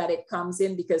container that it comes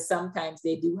in, because sometimes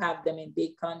they do have them in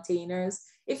big containers,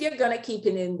 if you're gonna keep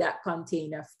it in that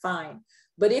container, fine.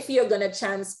 But if you're going to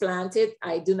transplant it,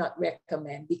 I do not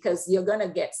recommend, because you're going to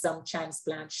get some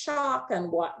transplant shock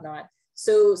and whatnot.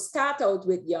 So start out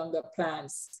with younger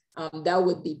plants. That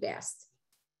would be best.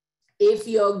 If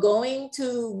you're going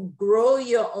to grow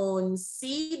your own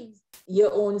seedlings,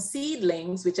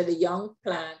 which are the young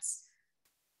plants,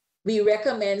 we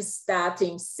recommend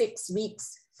starting 6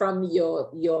 weeks from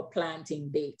your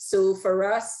planting date. So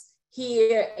for us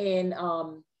here in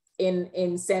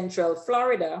Central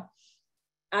Florida,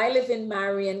 I live in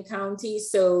Marion County.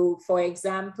 So for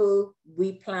example,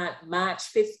 we plant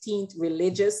March 15th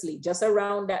religiously, just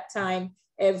around that time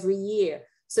every year.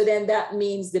 So then that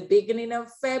means the beginning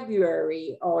of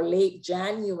February or late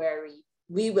January,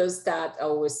 we will start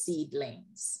our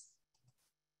seedlings.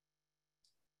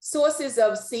 Sources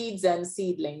of seeds and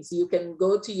seedlings. You can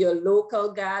go to your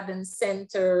local garden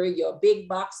center, your big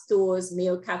box stores,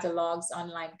 mail catalogs,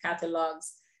 online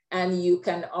catalogs, and you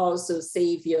can also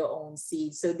save your own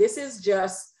seeds. So this is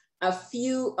just a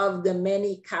few of the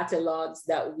many catalogs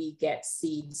that we get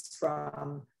seeds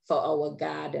from for our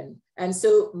garden. And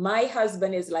so my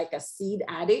husband is like a seed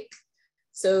addict.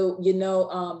 So,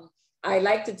 I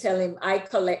like to tell him I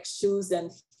collect shoes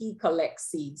and he collects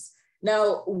seeds.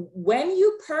 Now, when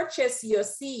you purchase your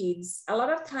seeds, a lot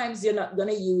of times you're not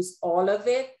gonna use all of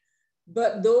it,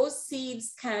 but those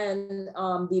seeds can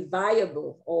be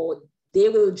viable, or they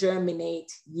will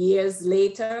germinate years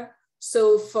later.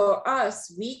 So for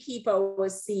us, we keep our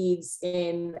seeds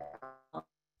in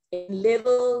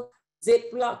little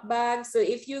Ziploc bags. So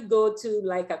if you go to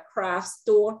like a craft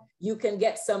store, you can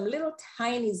get some little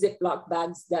tiny Ziploc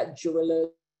bags that jewelers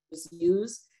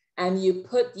use, and you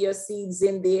put your seeds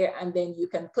in there, and then you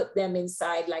can put them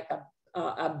inside like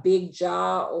a big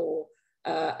jar or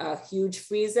a huge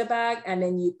freezer bag, and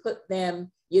then you put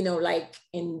them like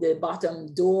in the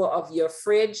bottom door of your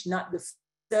fridge, not the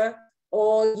freezer,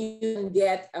 or you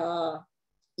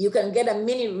can get a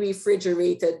mini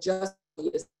refrigerator just for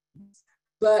your seeds.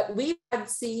 But we had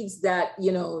seeds that,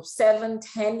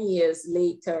 7-10 years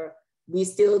later, we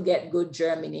still get good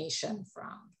germination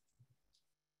from.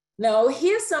 Now,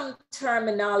 here's some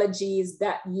terminologies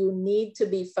that you need to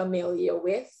be familiar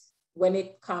with. when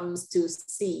it comes to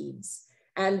seeds.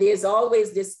 And there's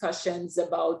always discussions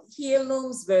about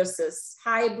heirlooms versus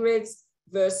hybrids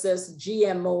versus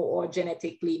GMO or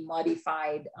genetically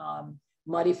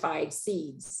modified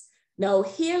seeds. Now,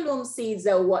 heirloom seeds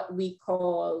are what we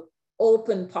call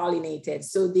open pollinated.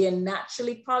 So they're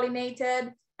naturally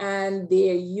pollinated, and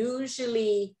they're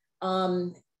usually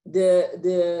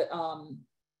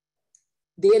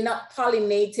they're not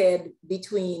pollinated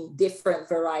between different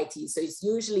varieties. So it's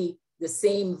usually the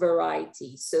same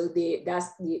variety. So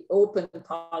that's the open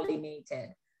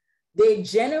pollinated. They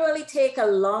generally take a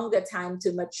longer time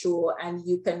to mature, and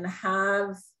you can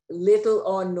have little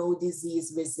or no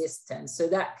disease resistance. So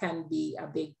that can be a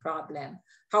big problem.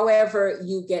 However,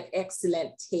 you get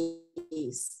excellent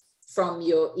taste from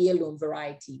your heirloom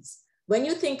varieties. When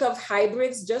you think of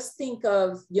hybrids, just think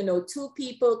of, two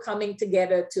people coming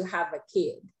together to have a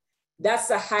kid.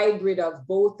 That's a hybrid of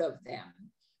both of them.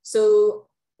 So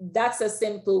that's a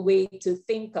simple way to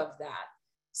think of that.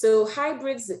 So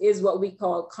hybrids is what we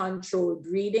call controlled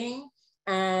breeding,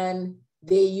 and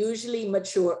they usually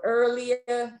mature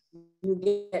earlier. You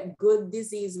get good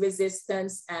disease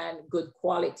resistance and good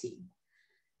quality.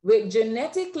 With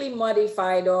genetically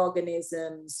modified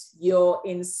organisms, you're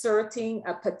inserting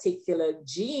a particular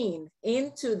gene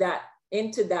into that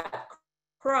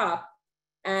crop,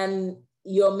 and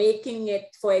you're making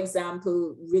it, for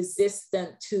example,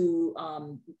 resistant to,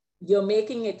 you're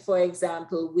making it, for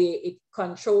example, where it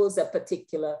controls a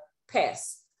particular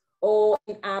pest. Or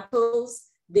in apples,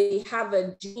 they have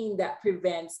a gene that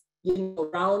prevents,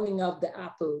 browning of the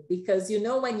apple, because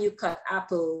when you cut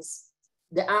apples,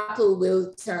 the apple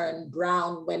will turn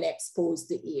brown when exposed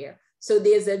to air. So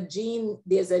there's a gene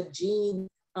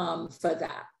for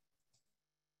that.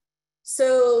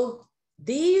 So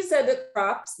these are the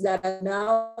crops that are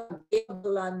now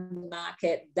available on the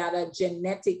market that are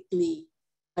genetically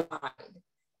modified.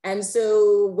 And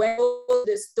so when you go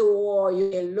to the store,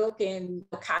 you look in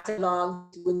the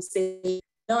catalog, you would say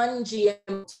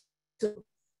non-GM to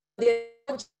make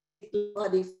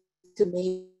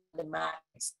the market.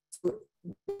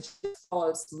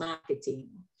 False marketing.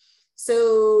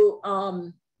 So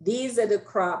these are the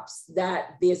crops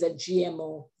that there's a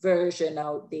GMO version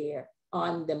out there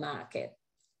on the market.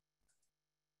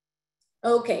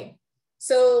 Okay,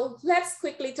 so let's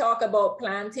quickly talk about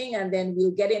planting, and then we'll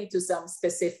get into some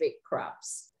specific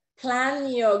crops. Plan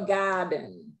your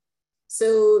garden.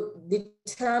 So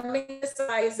determine the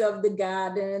size of the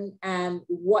garden and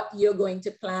what you're going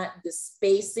to plant, the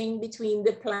spacing between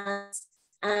the plants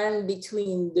and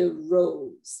between the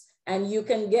rows. And you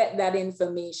can get that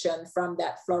information from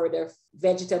that Florida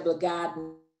Vegetable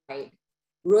Garden Guide.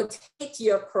 Rotate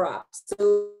your crops.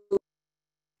 So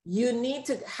you need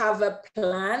to have a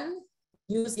plan,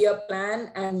 use your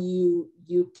plan, and you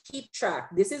keep track.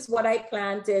 This is what I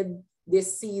planted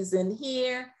this season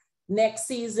here. Next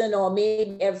season, or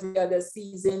maybe every other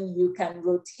season, you can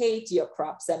rotate your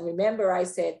crops. And remember, I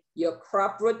said your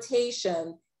crop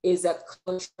rotation is a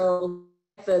cultural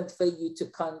method for you to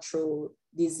control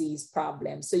disease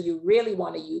problems. So you really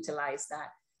want to utilize that.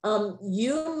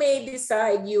 You may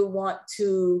decide you want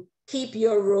to keep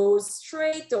your rows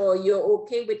straight, or you're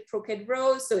okay with crooked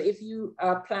rows. So if you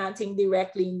are planting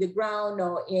directly in the ground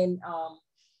or in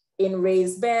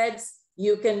raised beds,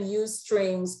 you can use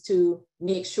strings to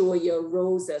make sure your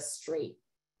rows are straight.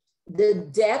 The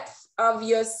depth of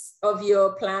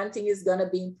your planting is going to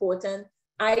be important.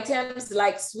 Items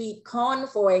like sweet corn,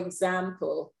 for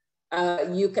example,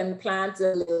 you can plant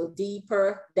a little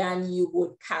deeper than you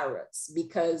would carrots,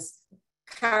 because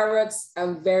carrots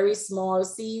are very small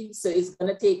seeds. So it's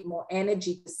going to take more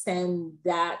energy to send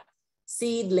that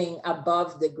seedling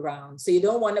above the ground. So you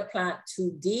don't want to plant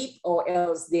too deep, or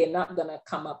else they're not going to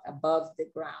come up above the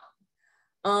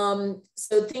ground.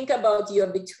 So think about your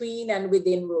between and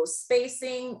within row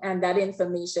spacing, and that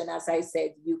information, as I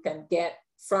said, you can get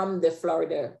from the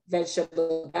Florida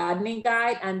Vegetable Gardening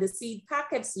Guide, and the seed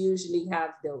packets usually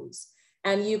have those.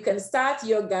 And you can start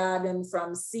your garden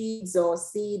from seeds or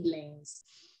seedlings.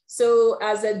 So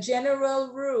as a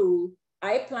general rule,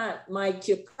 I plant my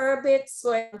cucurbits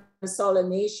for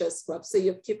solanaceous crops. So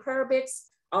your cucurbits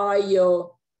are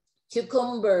your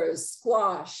cucumbers,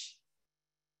 squash,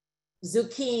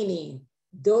 zucchini.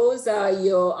 Those are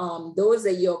your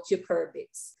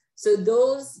cucurbits. So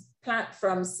those plant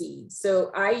from seeds.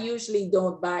 So I usually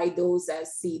don't buy those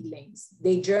as seedlings.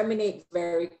 They germinate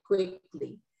very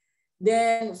quickly.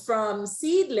 Then from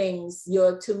seedlings,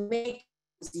 your tomatoes,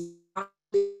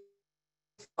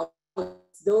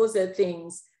 those are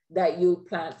things that you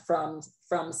plant from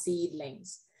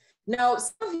seedlings. Now,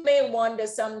 some of you may wonder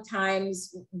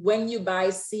sometimes when you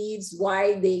buy seeds,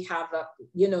 why they have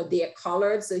they're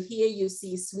colored. So here you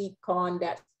see sweet corn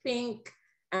that's pink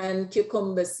and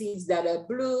cucumber seeds that are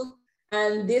blue.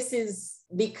 And this is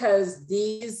because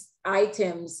these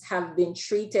items have been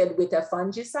treated with a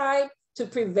fungicide to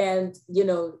prevent,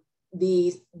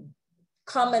 the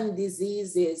common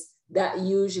diseases that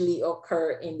usually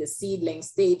occur in the seedling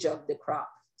stage of the crop.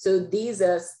 So these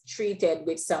are treated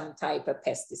with some type of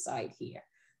pesticide here.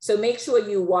 So make sure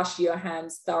you wash your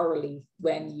hands thoroughly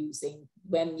when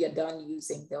you're done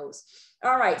using those.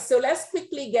 All right, so let's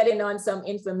quickly get in on some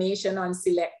information on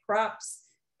select crops.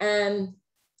 And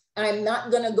I'm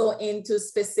not gonna go into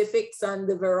specifics on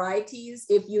the varieties.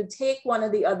 If you take one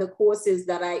of the other courses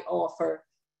that I offer,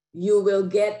 you will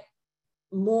get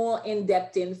more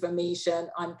in-depth information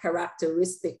on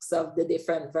characteristics of the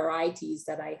different varieties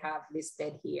that I have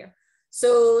listed here.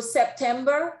 So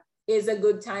September is a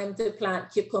good time to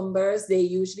plant cucumbers. They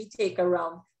usually take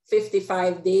around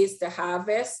 55 days to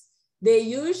harvest. They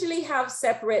usually have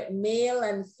separate male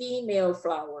and female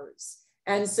flowers.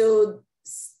 And so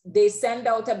they send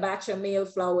out a batch of male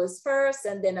flowers first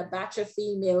and then a batch of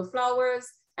female flowers,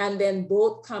 and then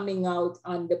both coming out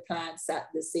on the plants at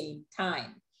the same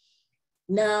time.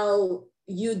 Now,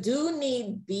 you do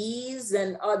need bees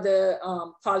and other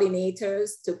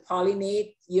pollinators to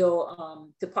pollinate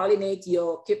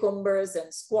your cucumbers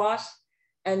and squash.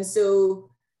 And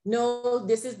so, no,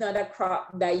 this is not a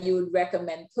crop that you would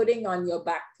recommend putting on your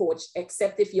back porch,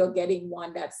 except if you're getting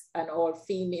one that's an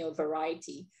all-female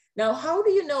variety. Now, how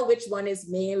do you know which one is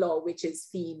male or which is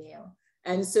female?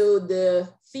 And so the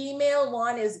female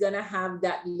one is gonna have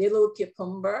that little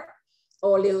cucumber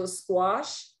or little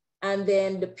squash, and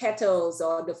then the petals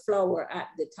or the flower at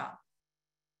the top.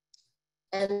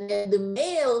 And then the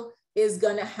male is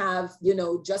gonna have,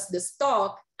 just the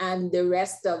stalk and the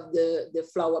rest of the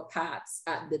flower parts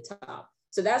at the top.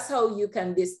 So that's how you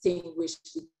can distinguish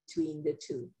between the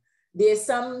two. There's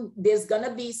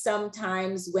gonna be some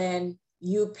times when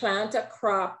you plant a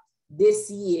crop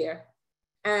this year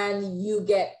and you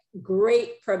get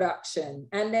great production.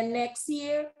 And then next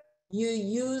year, you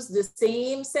use the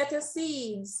same set of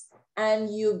seeds and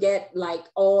you get like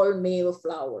all male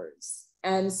flowers.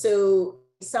 And so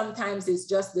sometimes it's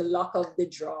just the luck of the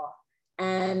draw.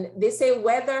 And they say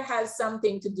weather has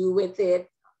something to do with it.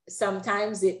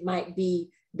 Sometimes it might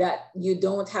be that you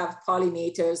don't have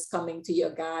pollinators coming to your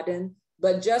garden,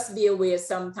 but just be aware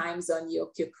sometimes on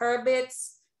your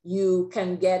cucurbits, you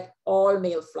can get all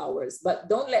male flowers, but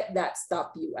don't let that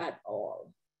stop you at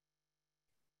all.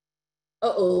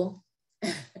 Uh-oh,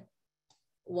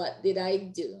 what did I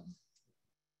do?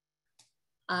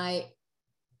 I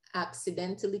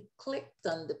accidentally clicked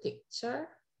on the picture.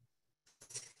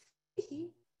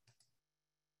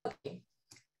 Okay.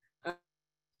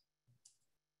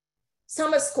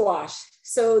 Summer squash.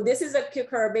 So this is a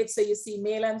cucurbit. So you see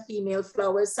male and female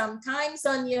flowers. Sometimes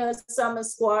on your summer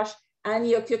squash and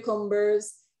your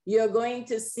cucumbers, you're going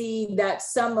to see that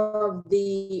some of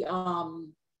the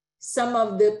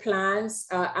plants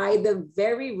are either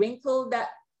very wrinkled, that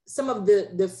some of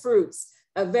the fruits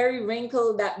are very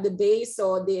wrinkled at the base,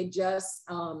 or they're just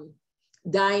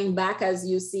dying back as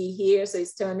you see here. So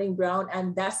it's turning brown,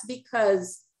 and that's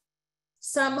because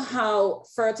somehow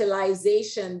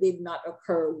fertilization did not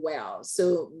occur well.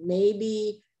 So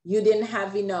maybe you didn't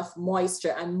have enough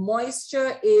moisture, and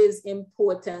moisture is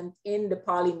important in the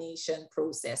pollination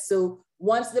process. So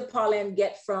once the pollen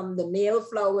get from the male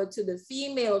flower to the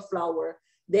female flower,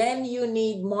 then you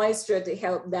need moisture to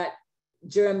help that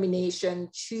germination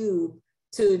tube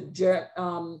to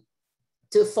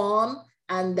form,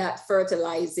 and that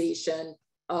fertilization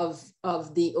of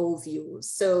the ovules.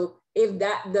 So if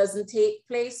that doesn't take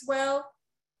place well,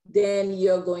 then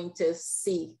you're going to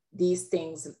see these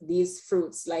things, these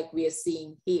fruits like we are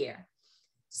seeing here.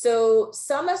 So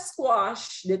summer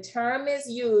squash, the term is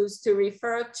used to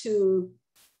refer to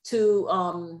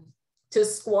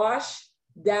squash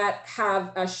that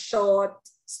have a short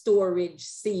storage.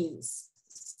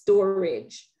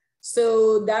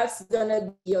 So that's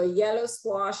gonna be your yellow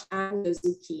squash and the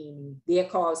zucchini. They're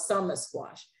called summer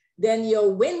squash. Then your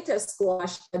winter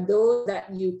squash are those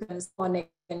that you can spawn in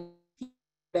a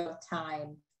period of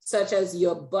time, such as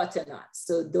your butternuts.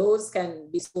 So those can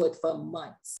be stored for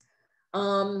months.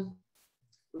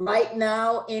 Right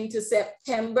now into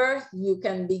September, you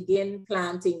can begin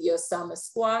planting your summer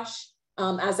squash.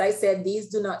 As I said, these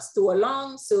do not store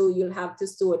long, so you'll have to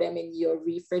store them in your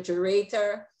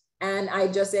refrigerator. And I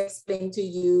just explained to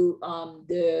you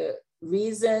the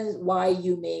reasons why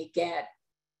you may get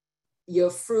your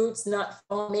fruits not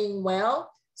forming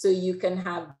well. So you can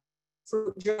have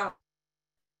fruit drop.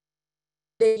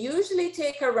 They usually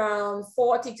take around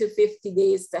 40 to 50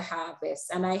 days to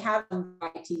harvest. And I have some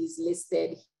varieties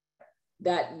listed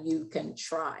that you can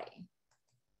try.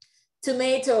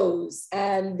 Tomatoes,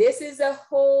 and this is a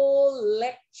whole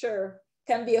lecture,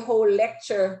 can be a whole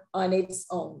lecture on its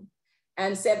own.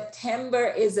 And September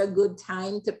is a good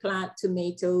time to plant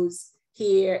tomatoes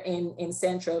here in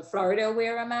Central Florida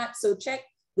where I'm at. So check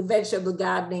the vegetable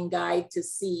gardening guide to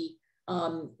see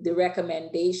the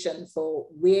recommendation for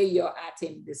where you're at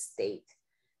in the state.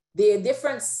 There are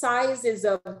different sizes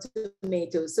of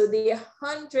tomatoes. So there are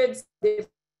hundreds of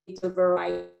different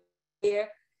varieties here.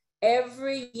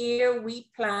 Every year we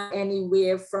plant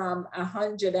anywhere from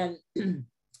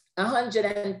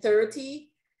 130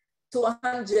 to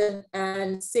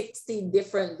 160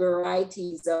 different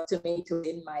varieties of tomatoes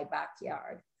in my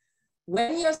backyard.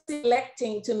 When you're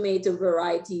selecting tomato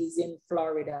varieties in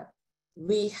Florida,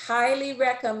 we highly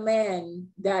recommend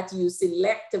that you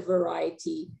select a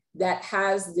variety that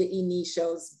has the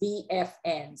initials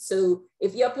VFN. So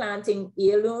if you're planting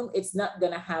heirloom, it's not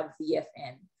gonna have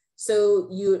VFN. So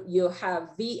you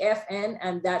have VFN,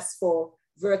 and that's for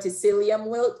verticillium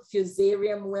wilt,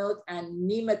 fusarium wilt, and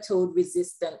nematode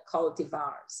resistant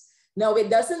cultivars. Now, it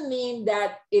doesn't mean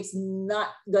that it's not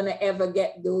gonna ever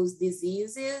get those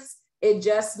diseases. It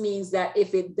just means that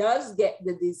if it does get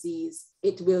the disease,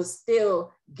 it will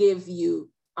still give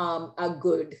you a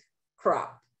good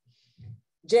crop.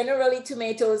 Generally,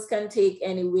 tomatoes can take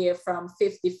anywhere from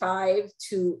 55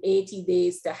 to 80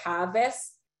 days to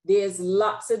harvest. There's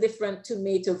lots of different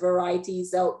tomato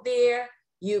varieties out there.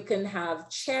 You can have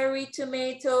cherry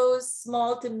tomatoes,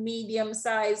 small to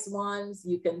medium-sized ones.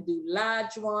 You can do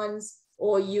large ones,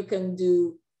 or you can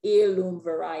do heirloom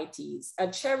varieties. A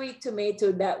cherry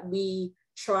tomato that we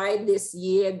tried this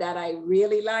year that I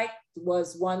really liked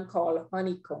was one called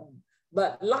honeycomb,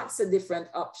 but lots of different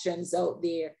options out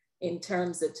there in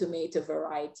terms of tomato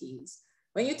varieties.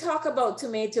 When you talk about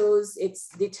tomatoes, it's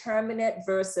determinate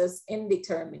versus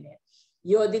indeterminate.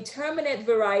 Your determinate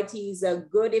varieties are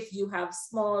good if you have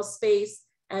small space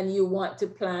and you want to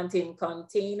plant in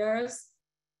containers.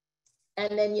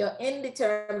 And then your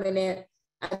indeterminate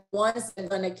ones are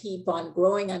gonna keep on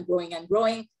growing and growing and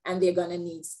growing, and they're gonna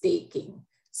need staking.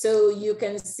 So you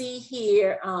can see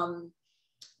here,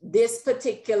 this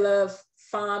particular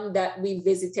farm that we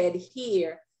visited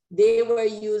here, they were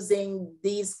using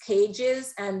these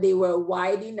cages and they were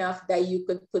wide enough that you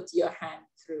could put your hand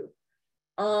through.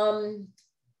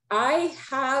 I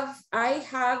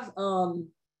have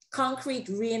concrete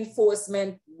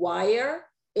reinforcement wire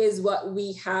is what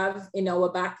we have in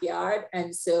our backyard.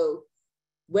 And so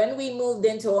when we moved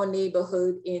into our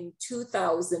neighborhood in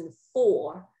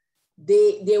 2004,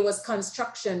 there was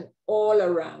construction all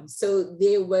around. So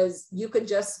you could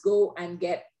just go and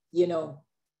get,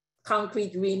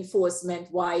 concrete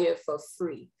reinforcement wire for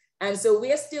free. And so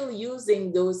we're still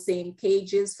using those same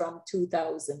cages from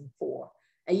 2004.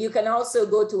 And you can also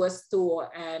go to a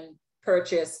store and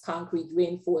purchase concrete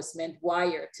reinforcement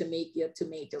wire to make your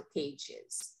tomato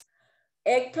cages.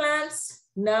 Eggplants,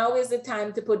 now is the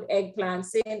time to put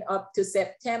eggplants in up to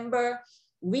September.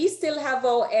 We still have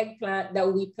our eggplant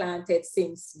that we planted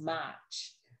since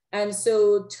March. And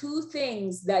so 2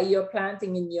 things that you're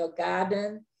planting in your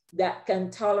garden that can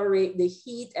tolerate the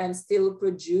heat and still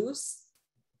produce,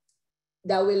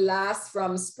 that will last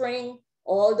from spring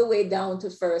all the way down to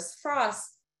first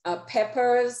frost, are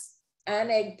peppers and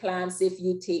eggplants if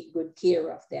you take good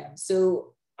care of them.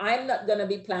 So I'm not gonna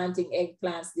be planting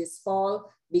eggplants this fall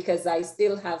because I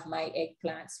still have my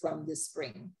eggplants from the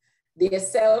spring. They're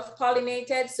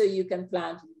self-pollinated, so you can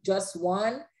plant just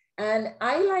one. And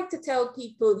I like to tell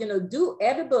people, do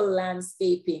edible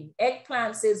landscaping.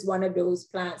 Eggplants is one of those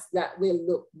plants that will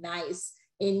look nice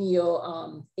in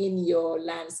your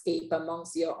landscape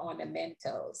amongst your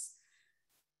ornamentals.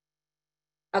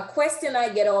 A question I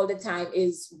get all the time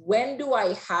is, when do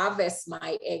I harvest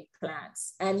my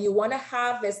eggplants? And you want to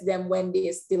harvest them when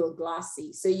they're still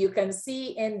glossy. So you can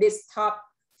see in this top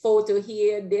photo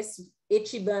here, this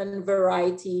Ichiban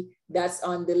variety that's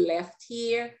on the left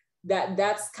here,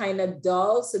 that's kind of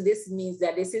dull. So this means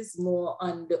that this is more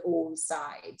on the old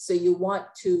side. So you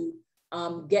want to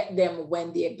get them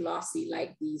when they're glossy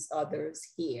like these others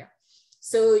here.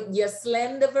 So your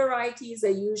slender varieties are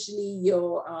usually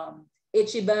your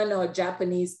Ichiban or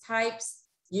Japanese types.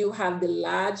 You have the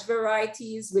large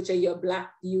varieties, which are your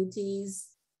Black Beauties.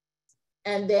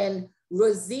 And then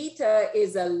Rosita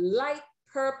is a light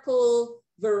purple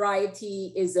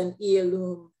variety, is an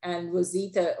heirloom, and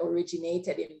Rosita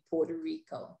originated in Puerto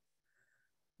Rico.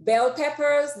 Bell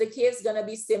peppers, the case is gonna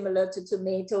be similar to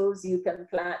tomatoes. You can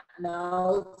plant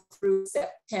now through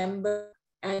September,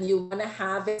 and you wanna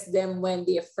harvest them when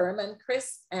they're firm and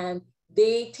crisp, and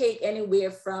they take anywhere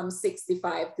from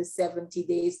 65 to 70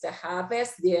 days to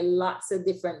harvest. There are lots of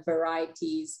different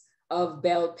varieties of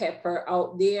bell pepper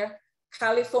out there.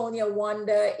 California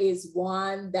Wonder is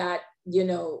one that, you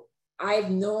know, I've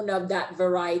known of that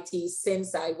variety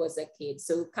since I was a kid.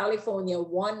 So California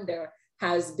Wonder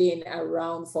has been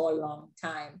around for a long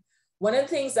time. One of the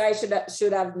things I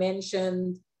should have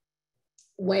mentioned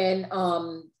when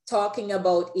talking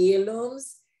about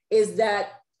heirlooms is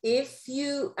that if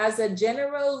you, as a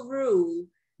general rule,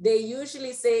 they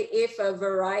usually say if a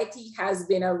variety has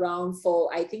been around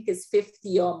for, I think it's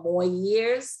 50 or more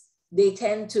years, they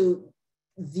tend to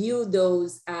view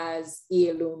those as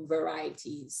heirloom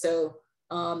varieties. So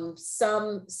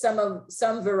some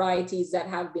varieties that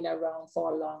have been around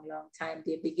for a long, long time,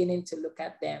 they're beginning to look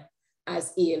at them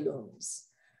as heirlooms.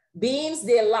 Beans,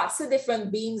 there are lots of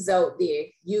different beans out there.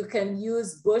 You can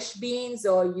use bush beans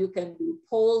or you can do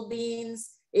pole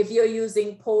beans. If you're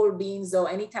using pole beans or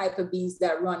any type of beans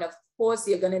that run, of course,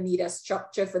 you're gonna need a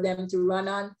structure for them to run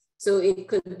on. So it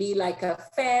could be like a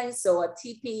fence or a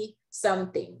teepee,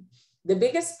 something. The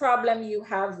biggest problem you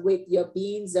have with your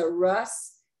beans are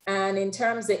rust. And in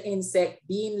terms of insect,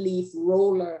 bean leaf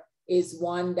roller is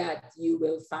one that you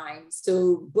will find.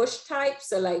 So bush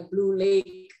types are like Blue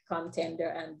Lake, Contender,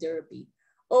 and Derby.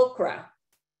 Okra.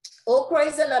 Okra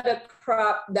is another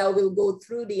crop that will go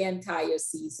through the entire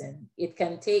season. It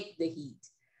can take the heat.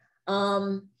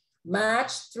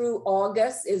 March through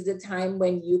August is the time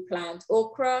when you plant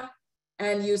okra,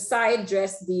 and you side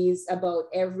dress these about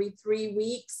every 3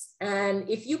 weeks. And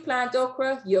if you plant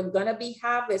okra, you're gonna be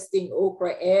harvesting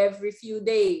okra every few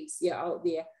days. You're out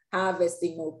there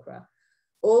harvesting okra.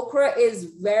 Okra is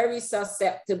very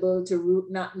susceptible to root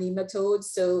knot nematodes.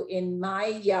 So in my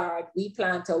yard, we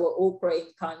plant our okra in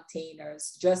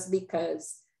containers just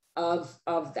because of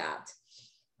that.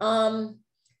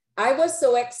 I was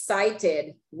so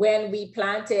excited when we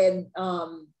planted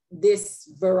this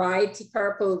variety,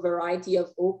 purple variety of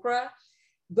okra,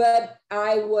 but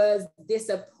I was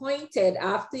disappointed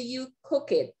after you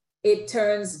cook it, it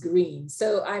turns green.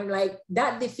 So I'm like,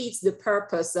 that defeats the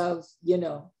purpose of, you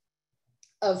know,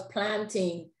 of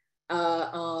planting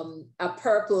a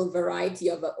purple variety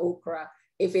of an okra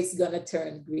if it's gonna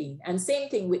turn green. And same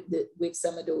thing with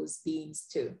some of those beans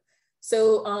too.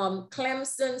 So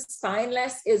Clemson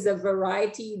Spineless is a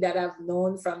variety that I've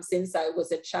known from since I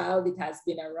was a child. It has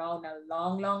been around a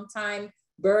long, long time.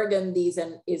 Burgundy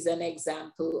is an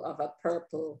example of a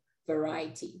purple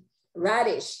variety.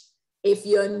 Radish, if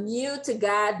you're new to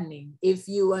gardening,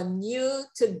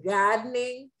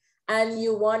 and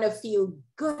you want to feel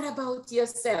good about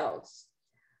yourself,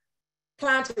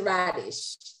 plant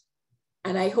radish.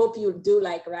 And I hope you do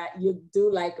like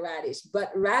radish,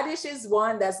 but radish is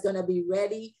one that's gonna be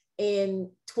ready in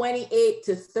 28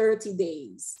 to 30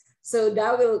 days. So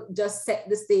that will just set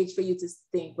the stage for you to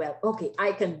think, well, okay,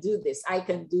 I can do this, I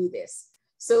can do this.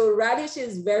 So radish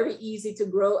is very easy to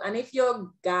grow. And if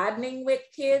you're gardening with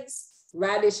kids,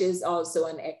 radish is also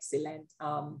an excellent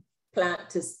plant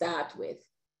to start with.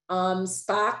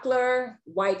 Sparkler,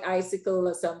 white icicle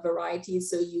are some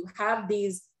varieties. So you have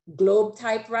these globe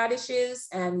type radishes,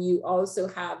 and you also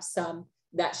have some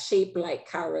that shape like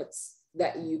carrots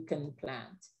that you can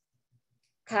plant.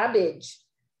 Cabbage.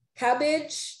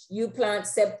 Cabbage, you plant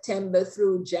September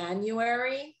through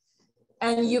January,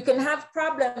 and you can have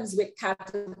problems with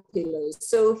caterpillars.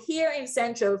 So here in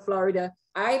Central Florida,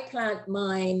 I plant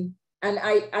mine, and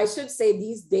I should say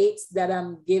these dates that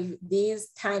these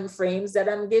time frames that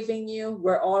I'm giving you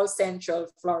were all Central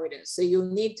Florida. So you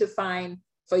need to find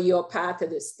for your part of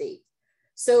the state.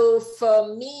 So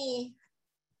for me,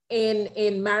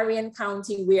 in Marion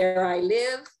County where I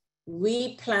live,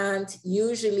 we plant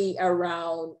usually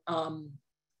around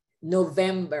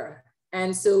November.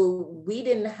 And so we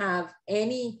didn't have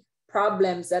any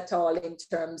problems at all in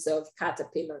terms of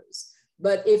caterpillars.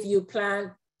 But if you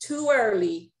plant too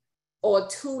early or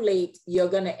too late, you're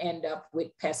gonna end up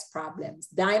with pest problems.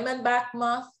 Diamondback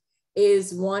moth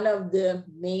is one of the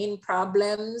main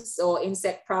problems or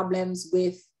insect problems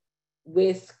with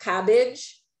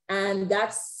cabbage. And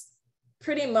that's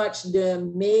pretty much the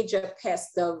major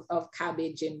pest of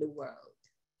cabbage in the world.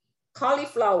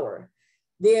 Cauliflower.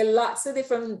 There are lots of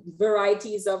different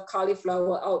varieties of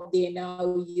cauliflower out there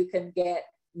now. You can get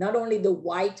not only the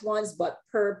white ones, but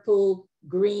purple,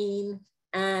 green,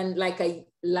 and like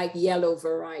yellow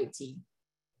variety.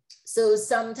 So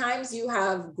sometimes you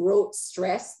have growth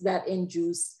stress that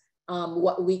induce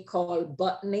what we call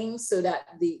buttoning, so that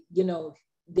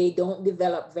they don't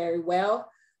develop very well.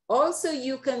 Also,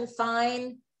 you can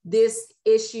find this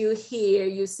issue here.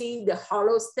 You see the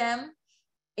hollow stem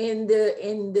in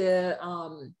the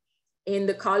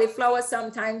cauliflower.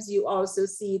 Sometimes you also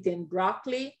see it in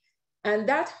broccoli. And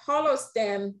that hollow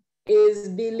stem is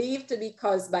believed to be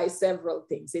caused by several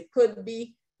things. It could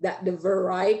be that the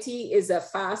variety is a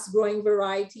fast growing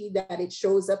variety that it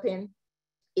shows up in.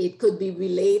 It could be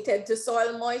related to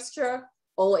soil moisture,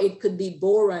 or it could be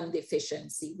boron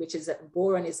deficiency, which is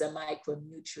boron is a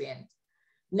micronutrient.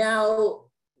 Now,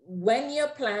 when you're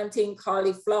planting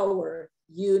cauliflower,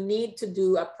 you need to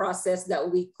do a process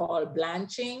that we call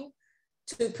blanching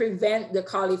to prevent the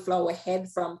cauliflower head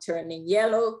from turning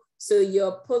yellow. So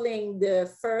you're pulling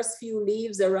the first few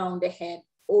leaves around the head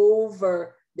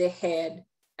over the head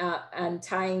and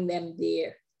tying them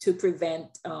there to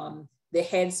prevent the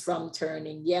heads from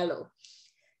turning yellow.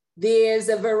 There's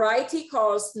a variety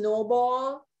called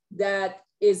Snowball that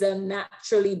is a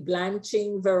naturally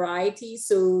blanching variety.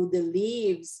 So the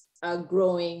leaves are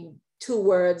growing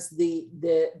towards the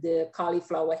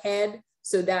cauliflower head.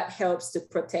 So that helps to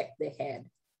protect the head.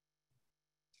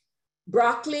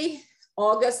 Broccoli,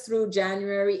 August through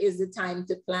January is the time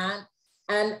to plant.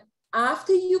 And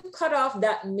after you cut off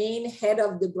that main head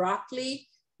of the broccoli,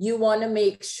 you want to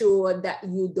make sure that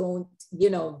you don't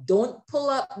pull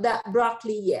up that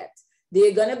broccoli yet. There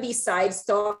are going to be side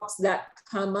stalks that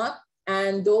come up,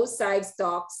 and those side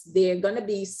stalks, they're going to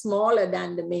be smaller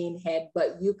than the main head,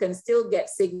 but you can still get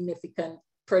significant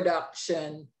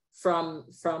production from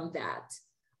that.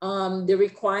 The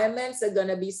requirements are going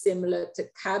to be similar to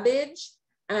cabbage,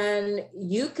 and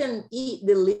you can eat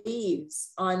the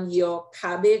leaves on your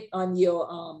cabbage, on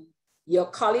your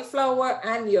cauliflower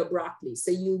and your broccoli.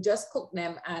 So you just cook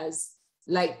them as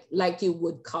like you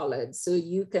would collard. So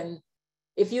you can,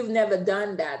 if you've never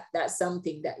done that, that's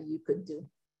something that you could do.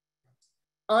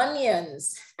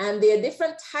 Onions, and there are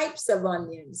different types of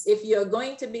onions. If you're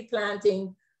going to be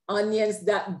planting onions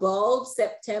that bulb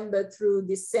September through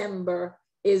December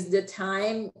is the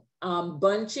time.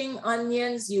 Bunching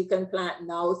onions, you can plant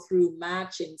now through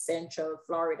March in Central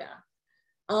Florida.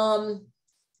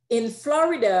 In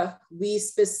Florida, we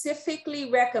specifically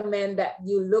recommend that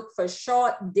you look for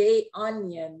short day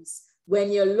onions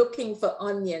when you're looking for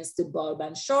onions to bulb.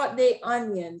 And short day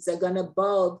onions are gonna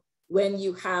bulb when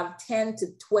you have 10 to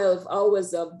 12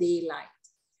 hours of daylight.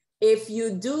 If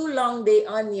you do long day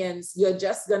onions, you're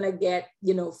just gonna get,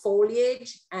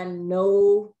 foliage and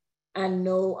no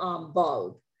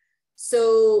bulb.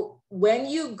 So when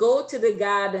you go to the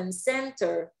garden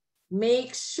center,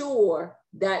 make sure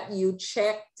that you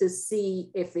check to see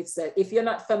if you're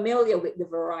not familiar with the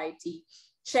variety,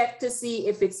 check to see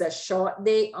if it's a short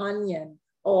day onion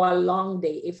or a long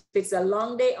day. If it's a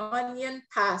long day onion,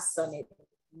 pass on it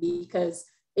because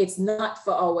it's not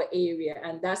for our area.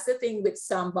 And that's the thing with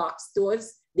some box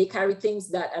stores, they carry things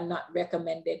that are not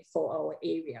recommended for our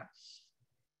area.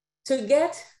 To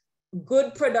get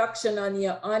good production on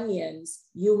your onions,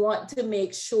 you want to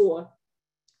make sure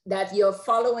that you're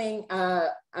following a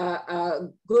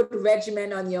good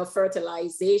regimen on your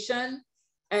fertilization.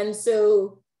 And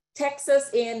so Texas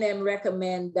A&M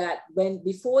recommend that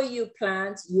before you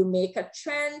plant, you make a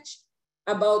trench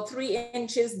about 3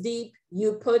 inches deep.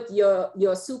 You put your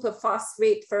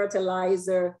superphosphate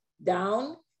fertilizer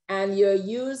down, and you're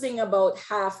using about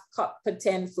 1/2 cup per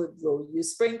 10-foot row. You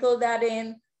sprinkle that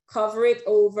in, cover it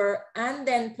over, and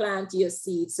then plant your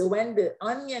seed. So when the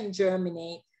onion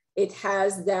germinate, it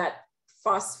has that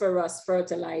phosphorus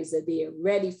fertilizer there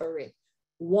ready for it.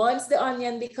 Once the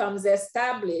onion becomes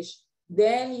established,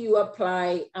 then you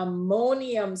apply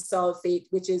ammonium sulfate,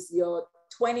 which is your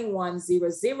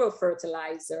 2100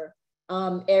 fertilizer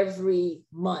every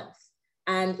month.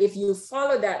 And if you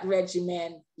follow that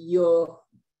regimen, you're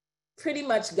pretty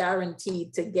much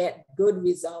guaranteed to get good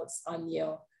results on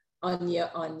your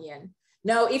onion.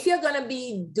 Now, if you're gonna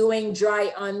be doing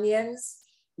dry onions,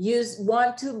 you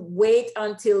want to wait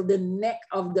until the neck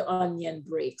of the onion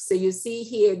breaks. So you see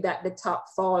here that the top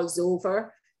falls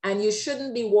over, and you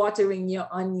shouldn't be watering your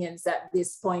onions at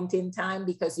this point in time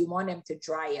because you want them to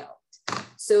dry out.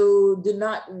 So do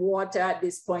not water at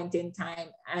this point in time.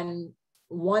 And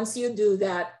once you do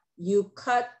that, you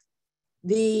cut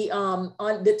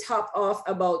on the top off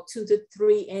about 2 to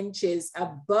 3 inches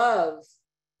above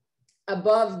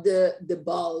the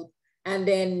bulb, and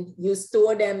then you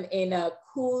store them in a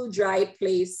cool, dry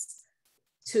place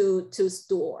to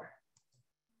store.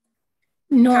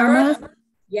 Norma? Carrot?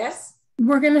 Yes?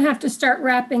 We're gonna have to start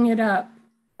wrapping it up.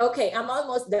 Okay, I'm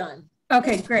almost done.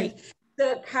 Okay, great.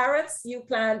 The carrots you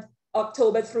plant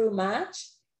October through March.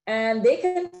 And they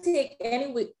can take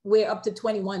anywhere up to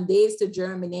 21 days to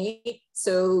germinate.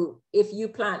 So if you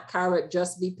plant carrot,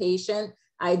 just be patient.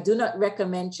 I do not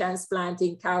recommend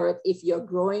transplanting carrot if you're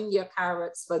growing your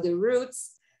carrots for the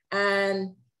roots.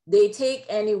 And they take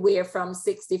anywhere from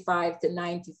 65 to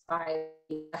 95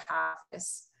 days to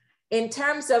harvest. In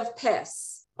terms of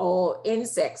pests or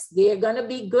insects, they're gonna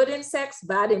be good insects,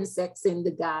 bad insects in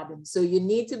the garden. So you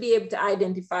need to be able to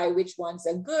identify which ones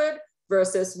are good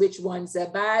versus which ones are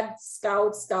bad.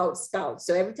 Scout, scout, scout.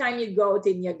 So every time you go out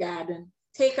in your garden,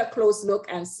 take a close look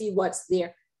and see what's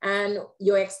there. And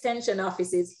your extension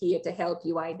office is here to help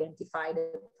you identify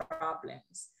the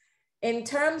problems. In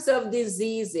terms of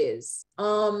diseases, there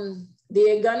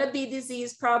are gonna be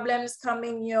disease problems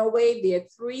coming your way. There are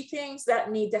 3 things that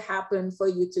need to happen for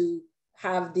you to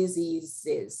have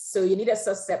diseases. So you need a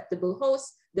susceptible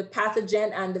host, the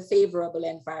pathogen, and the favorable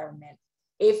environment.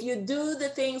 If you do the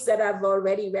things that I've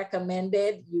already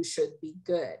recommended, you should be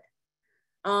good.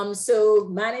 So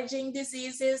managing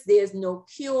diseases, there's no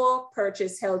cure.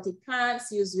 Purchase healthy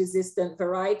plants, use resistant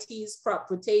varieties, crop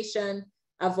rotation,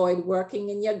 avoid working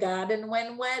in your garden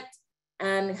when wet,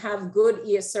 and have good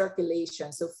air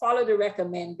circulation. So follow the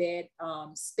recommended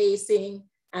spacing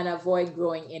and avoid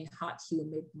growing in hot,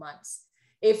 humid months.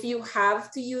 If you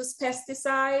have to use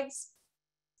pesticides,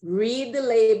 read the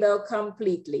label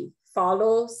completely.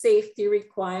 Follow safety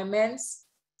requirements.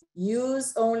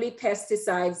 Use only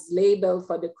pesticides labeled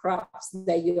for the crops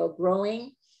that you're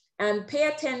growing, and pay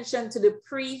attention to the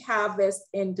pre-harvest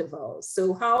intervals.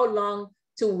 So how long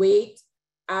to wait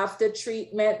after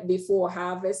treatment before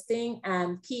harvesting,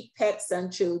 and keep pets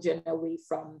and children away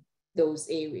from those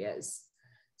areas.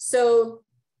 So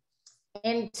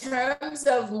in terms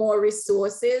of more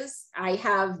resources, I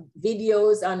have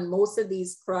videos on most of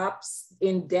these crops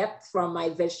in depth from my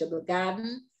vegetable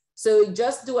garden. So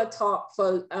just do a talk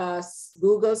for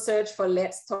Google search for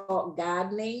Let's Talk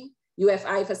Gardening,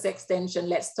 IFAS Extension,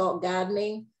 Let's Talk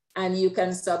Gardening, and you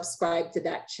can subscribe to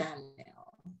that channel.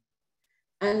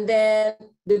 And then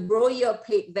the Grow Your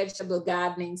Plate Vegetable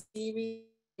Gardening Series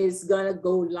is gonna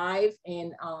go live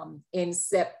in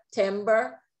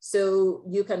September. So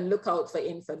you can look out for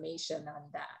information on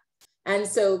that. And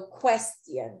so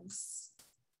questions.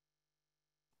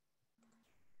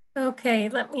 Okay,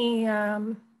 let me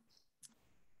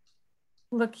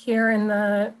look here in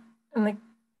the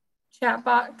chat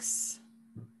box.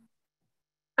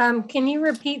 Can you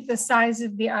repeat the size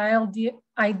of the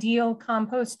ideal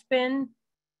compost bin?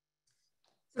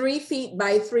 3 feet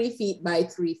by 3 feet by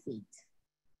 3 feet.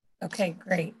 Okay,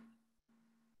 great.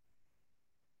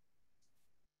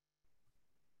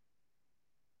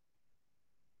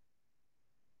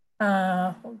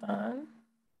 Hold on.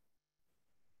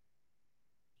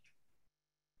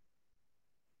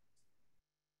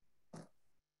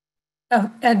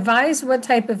 Oh, advise what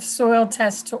type of soil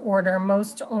test to order.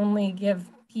 Most only give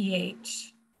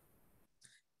pH.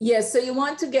 Yes, so you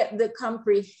want to get the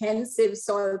comprehensive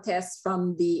soil test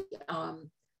from the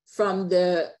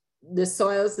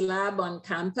soils lab on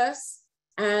campus,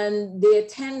 and they're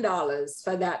 $10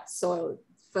 for that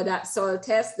soil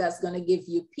test. That's going to give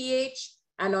you pH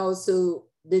and also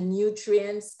the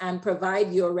nutrients, and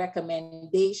provide your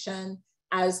recommendation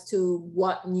as to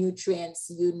what nutrients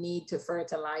you need to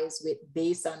fertilize with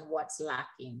based on what's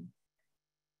lacking.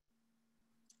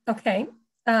 Okay.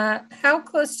 How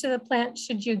close to the plant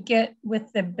should you get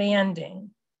with the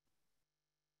banding?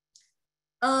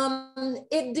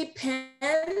 It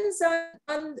depends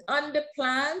on the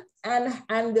plant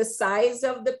and the size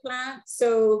of the plant.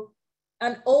 So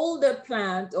an older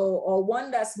plant or one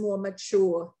that's more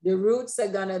mature, the roots are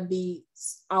gonna be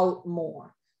out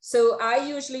more. So I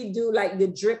usually do like the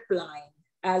drip line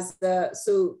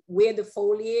so where the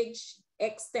foliage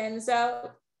extends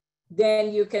out,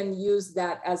 then you can use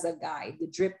that as a guide, the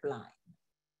drip line.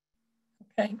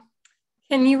 Okay.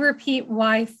 Can you repeat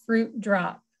why fruit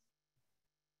drop?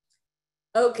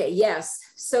 Okay, yes.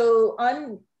 So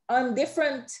on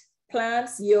different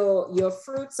plants, your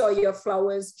fruits or your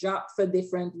flowers drop for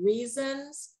different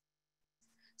reasons.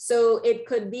 So it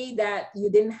could be that you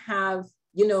didn't have,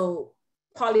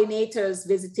 pollinators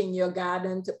visiting your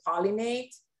garden to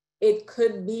pollinate. It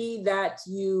could be that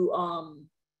you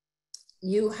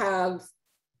have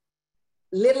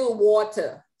little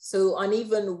water, so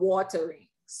uneven watering,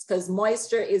 because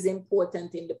moisture is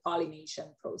important in the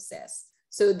pollination process.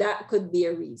 So that could be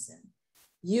a reason.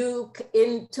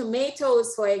 In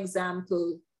tomatoes, for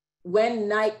example, when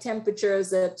night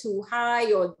temperatures are too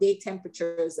high or day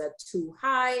temperatures are too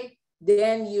high,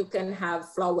 then you can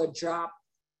have flower drop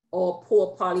or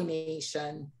poor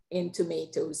pollination in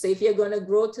tomatoes. So if you're going to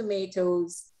grow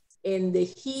tomatoes in the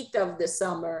heat of the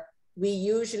summer, we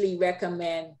usually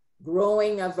recommend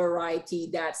growing a variety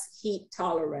that's heat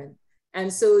tolerant.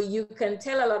 And so you can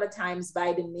tell a lot of times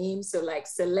by the name, so like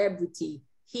Celebrity,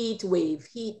 Heat Wave,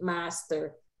 Heat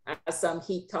Master, are some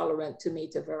heat tolerant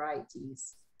tomato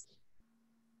varieties.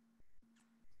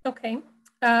 Okay.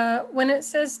 When it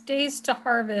says days to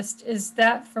harvest, is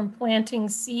that from planting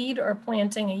seed or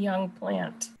planting a young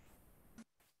plant?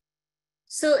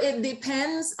 So it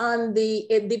depends on the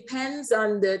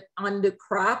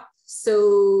crop.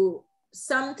 So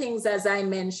some things, as I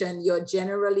mentioned, you're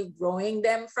generally growing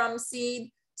them from seed.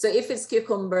 So if it's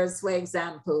cucumbers, for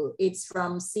example, it's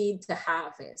from seed to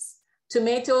harvest.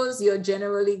 Tomatoes, you're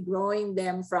generally growing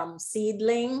them from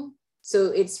seedling.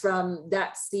 So it's from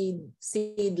that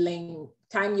seedling,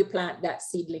 time you plant that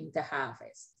seedling to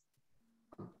harvest.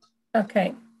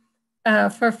 Okay.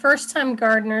 For first-time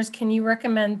gardeners, can you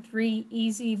recommend 3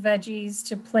 easy veggies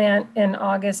to plant in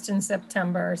August and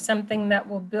September? Something that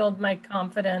will build my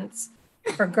confidence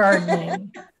for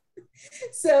gardening.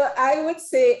 So I would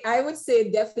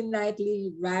say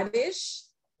definitely radish.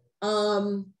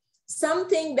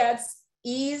 Something that's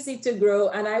easy to grow,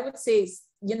 and I would say,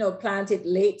 you know, plant it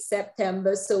late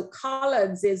September. So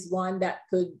collards is one that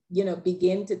could, you know,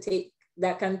 begin to take,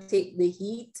 that can take the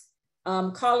heat.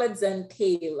 Collards and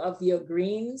kale of your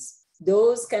greens,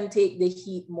 those can take the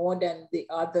heat more than the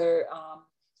other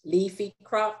leafy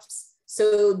crops.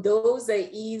 So those are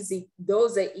easy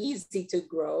to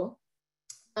grow.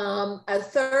 A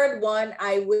third one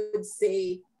I would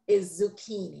say is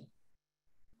zucchini.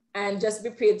 And just be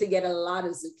prepared to get a lot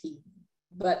of zucchini.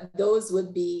 But those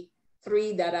would be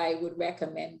 3 that I would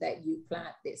recommend that you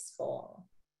plant this fall.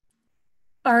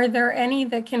 Are there any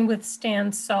that can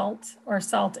withstand salt or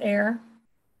salt air?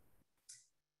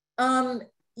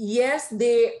 Yes,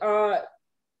 they are.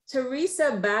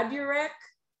 Teresa Badurek,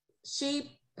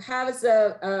 she has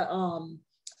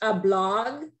a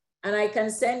blog, and I can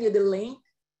send you the link.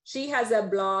 She has a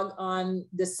blog on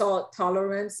the salt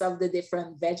tolerance of the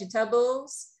different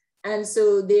vegetables. And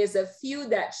so there's a few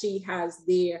that she has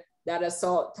there that are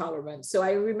salt tolerant. So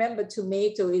I remember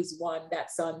tomato is one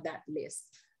that's on that list.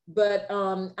 But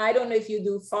I don't know if you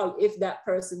do follow, if that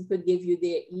person could give you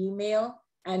their email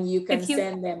and you can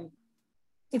send them.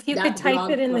 If you could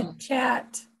type it in the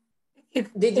chat.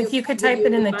 If you could type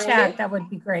it in the chat, that would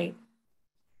be great.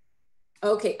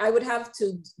 Okay, I would have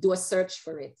to do a search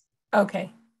for it.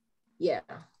 Okay. Yeah.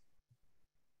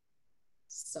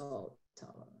 Salt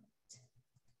tolerant.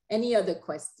 Any other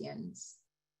questions?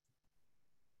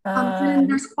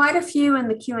 There's quite a few in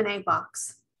the Q&A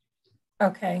box.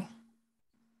 Okay.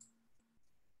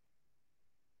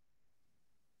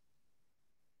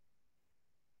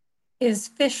 Is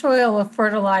fish oil a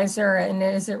fertilizer, and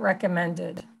is it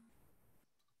recommended?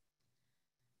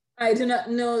 I do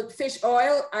not know fish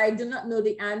oil. I do not know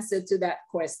the answer to that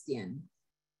question.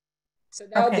 So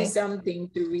that would be something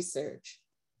to research.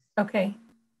 Okay.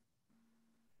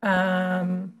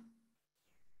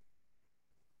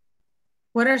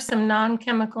 What are some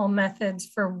non-chemical methods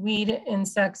for weed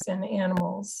insects and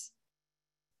animals?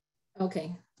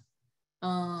 Okay.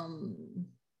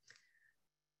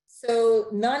 So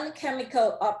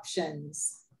non-chemical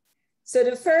options. So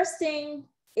the first thing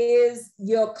is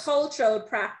your cultural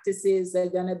practices are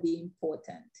gonna be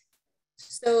important.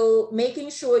 So making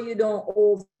sure you don't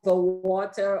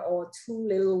overwater or too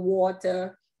little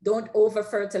water, don't over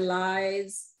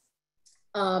fertilize,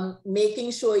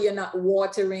 making sure you're not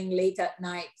watering late at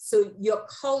night. So your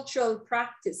cultural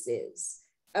practices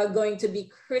are going to be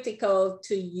critical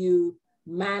to you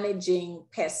managing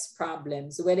pest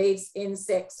problems, whether it's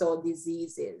insects or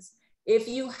diseases. If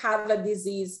you have a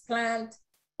diseased plant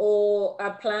or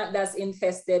a plant that's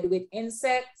infested with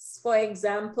insects, for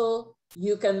example,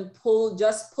 you can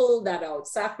just pull that out,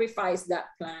 sacrifice that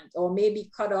plant, or maybe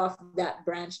cut off that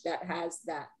branch that has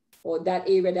that, or that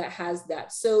area that has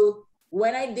that. So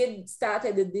when I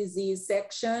started the disease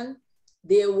section,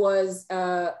 there was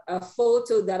a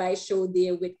photo that I showed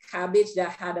there with cabbage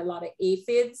that had a lot of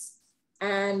aphids.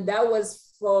 And that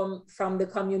was from the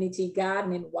community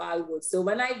garden in Wildwood. So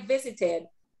when I visited,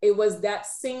 it was that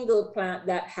single plant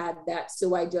that had that.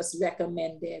 So I just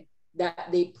recommended that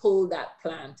they pull that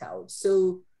plant out.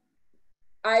 So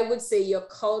I would say your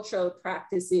cultural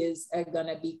practices are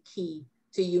gonna be key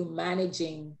to you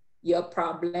managing your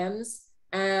problems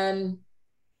and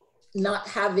not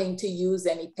having to use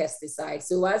any pesticides.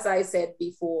 So as I said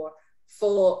before,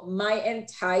 for my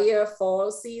entire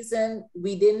fall season,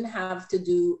 we didn't have to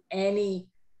do any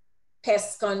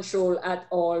pest control at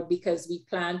all because we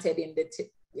planted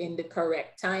in the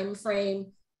correct time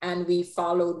frame and we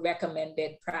followed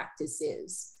recommended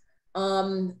practices.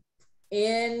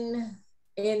 in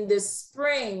the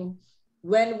spring,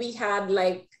 when we had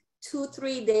like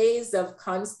 2-3 days of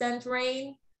constant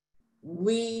rain,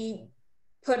 we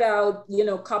put out,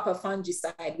 copper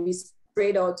fungicide. We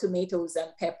sprayed our tomatoes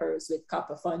and peppers with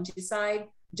copper fungicide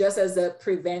just as a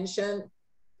prevention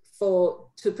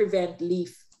to prevent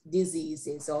leaf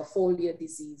diseases or foliar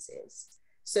diseases.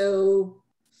 So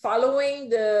following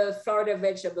the Florida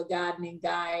Vegetable Gardening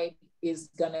Guide is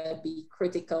gonna be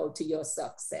critical to your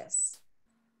success.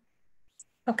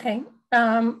 Okay,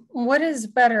 what is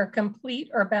better, complete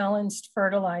or balanced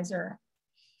fertilizer?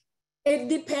 It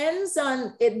depends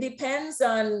on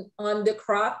the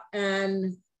crop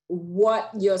and what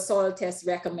your soil test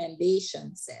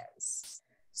recommendation says.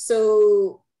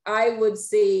 So I would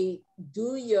say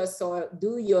do your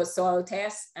soil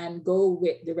test and go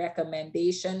with the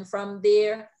recommendation from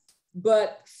there.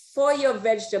 But for your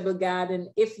vegetable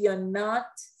garden, if you're not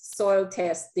soil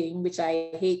testing, which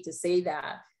I hate to say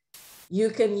that, you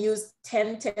can use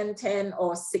 10-10-10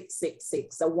 or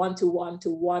 6-6-6, a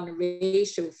 1-to-1-to-1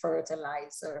 ratio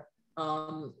fertilizer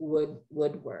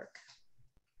would work.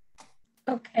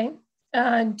 Okay.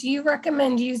 Do you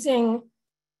recommend using,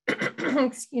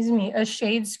 excuse me, a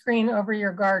shade screen over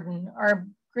your garden? Our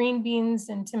green beans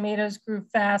and tomatoes grew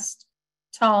fast,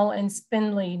 tall, and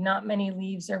spindly, not many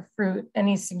leaves or fruit.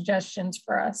 Any suggestions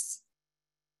for us?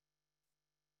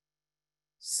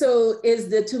 So is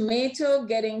the tomato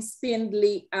getting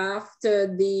spindly after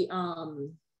the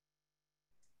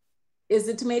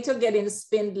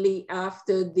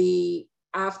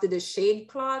shade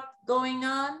cloth going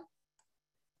on?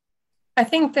 I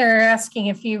think they're asking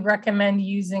if you recommend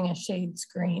using a shade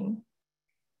screen.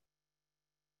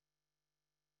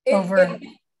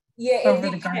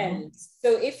 It depends.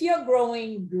 So if you're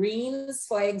growing greens,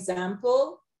 for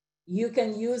example, you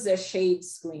can use a shade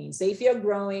screen. So if you're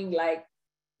growing like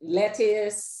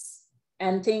lettuce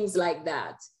and things like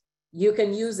that, you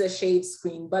can use a shade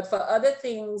screen. But for other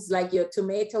things like your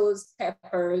tomatoes,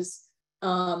 peppers,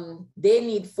 they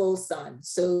need full sun.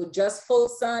 So just full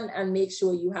sun and make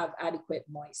sure you have adequate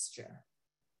moisture.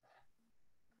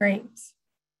 Great.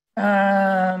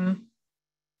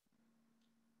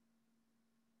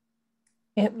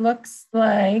 It looks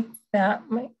like that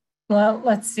might, well,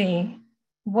 let's see.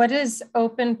 What does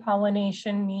open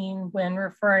pollination mean when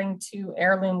referring to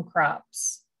heirloom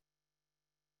crops?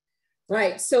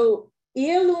 Right, so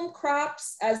heirloom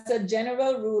crops, as a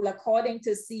general rule, according to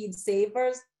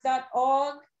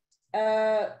seedsavers.org,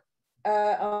 an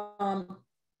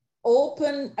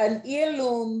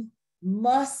heirloom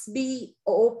must be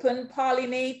open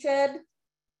pollinated,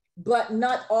 but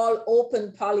not all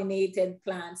open pollinated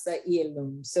plants are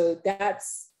heirloom. So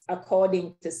that's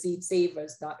according to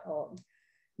seedsavers.org.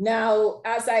 Now,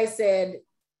 as I said,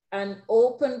 an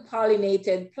open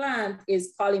pollinated plant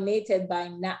is pollinated by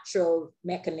natural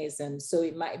mechanisms. So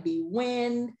it might be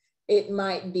wind, it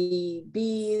might be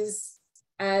bees,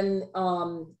 and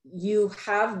you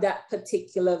have that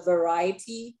particular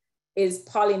variety is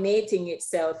pollinating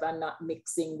itself and not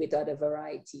mixing with other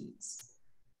varieties.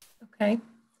 Okay,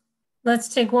 let's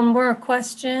take one more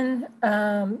question.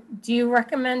 Do you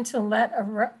recommend to let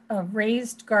a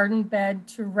raised garden bed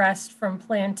to rest from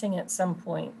planting at some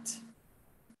point?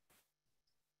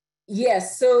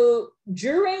 Yes, so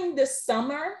during the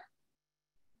summer,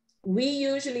 we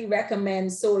usually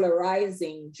recommend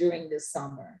solarizing during the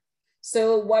summer.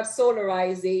 So what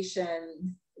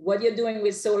you're doing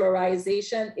with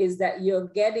solarization is that you're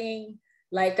getting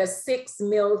like a 6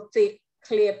 mil thick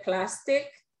clear plastic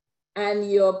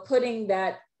and you're putting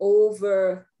that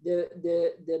over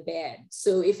the bed.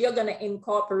 So if you're gonna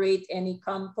incorporate any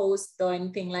compost or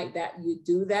anything like that, you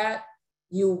do that.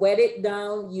 You wet it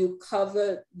down, you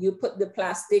put the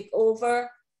plastic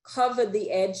over, cover the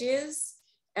edges,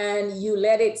 and you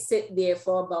let it sit there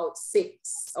for about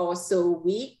 6 or so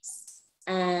weeks,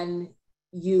 and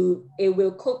it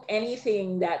will cook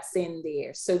anything that's in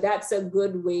there. So that's a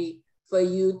good way for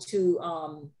you to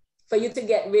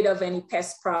get rid of any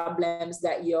pest problems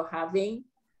that you're having.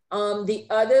 The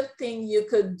other thing you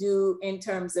could do in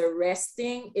terms of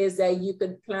resting is that you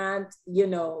could plant,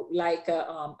 like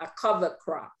a cover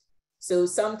crop. So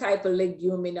some type of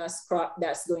leguminous crop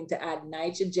that's going to add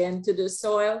nitrogen to the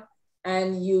soil,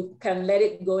 and you can let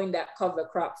it go in that cover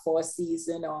crop for a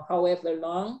season or however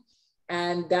long.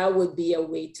 And that would be a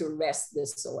way to rest the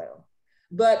soil.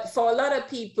 But for a lot of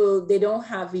people, they don't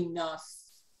have enough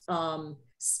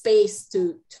space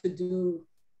to do,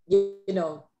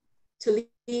 to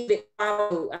leave it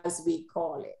out, as we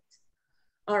call it.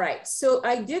 All right, so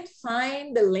I did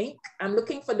find the link. I'm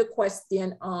looking for the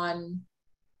question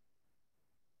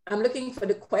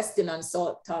on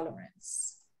salt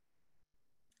tolerance.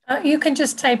 You can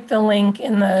just type the link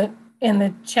in the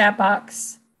chat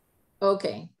box.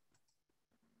 Okay.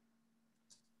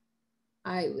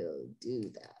 I will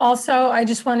do that. Also, I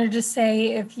just wanted to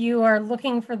say, if you are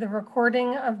looking for the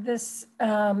recording of this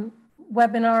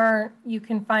webinar, you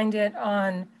can find it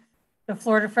on the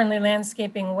Florida Friendly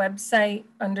Landscaping website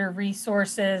under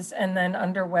resources and then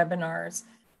under webinars.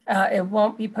 It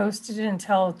won't be posted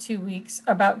until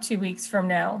about 2 weeks from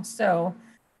now. So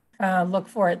look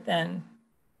for it then.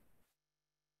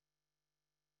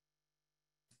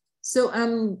 So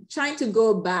I'm trying to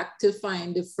go back to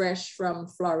find the Fresh from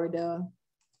Florida.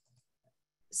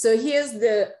 So here's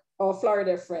the,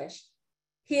 Florida Fresh.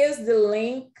 Here's the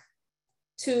link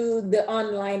to the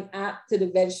online app to the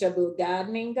vegetable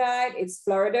gardening guide. It's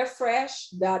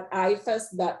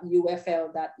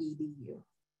floridafresh.ifas.ufl.edu.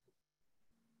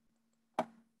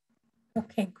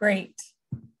 Okay, great.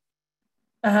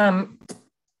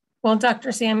 Well,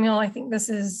 Dr. Samuel, I think this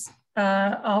is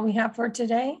all we have for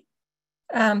today.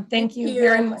 Thank you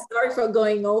very much. Sorry for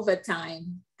going over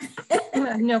time.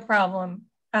 No problem.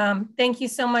 Thank you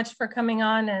so much for coming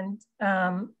on and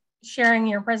sharing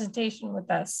your presentation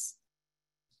with us.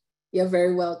 You're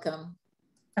very welcome.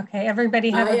 Okay, everybody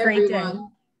have a great day.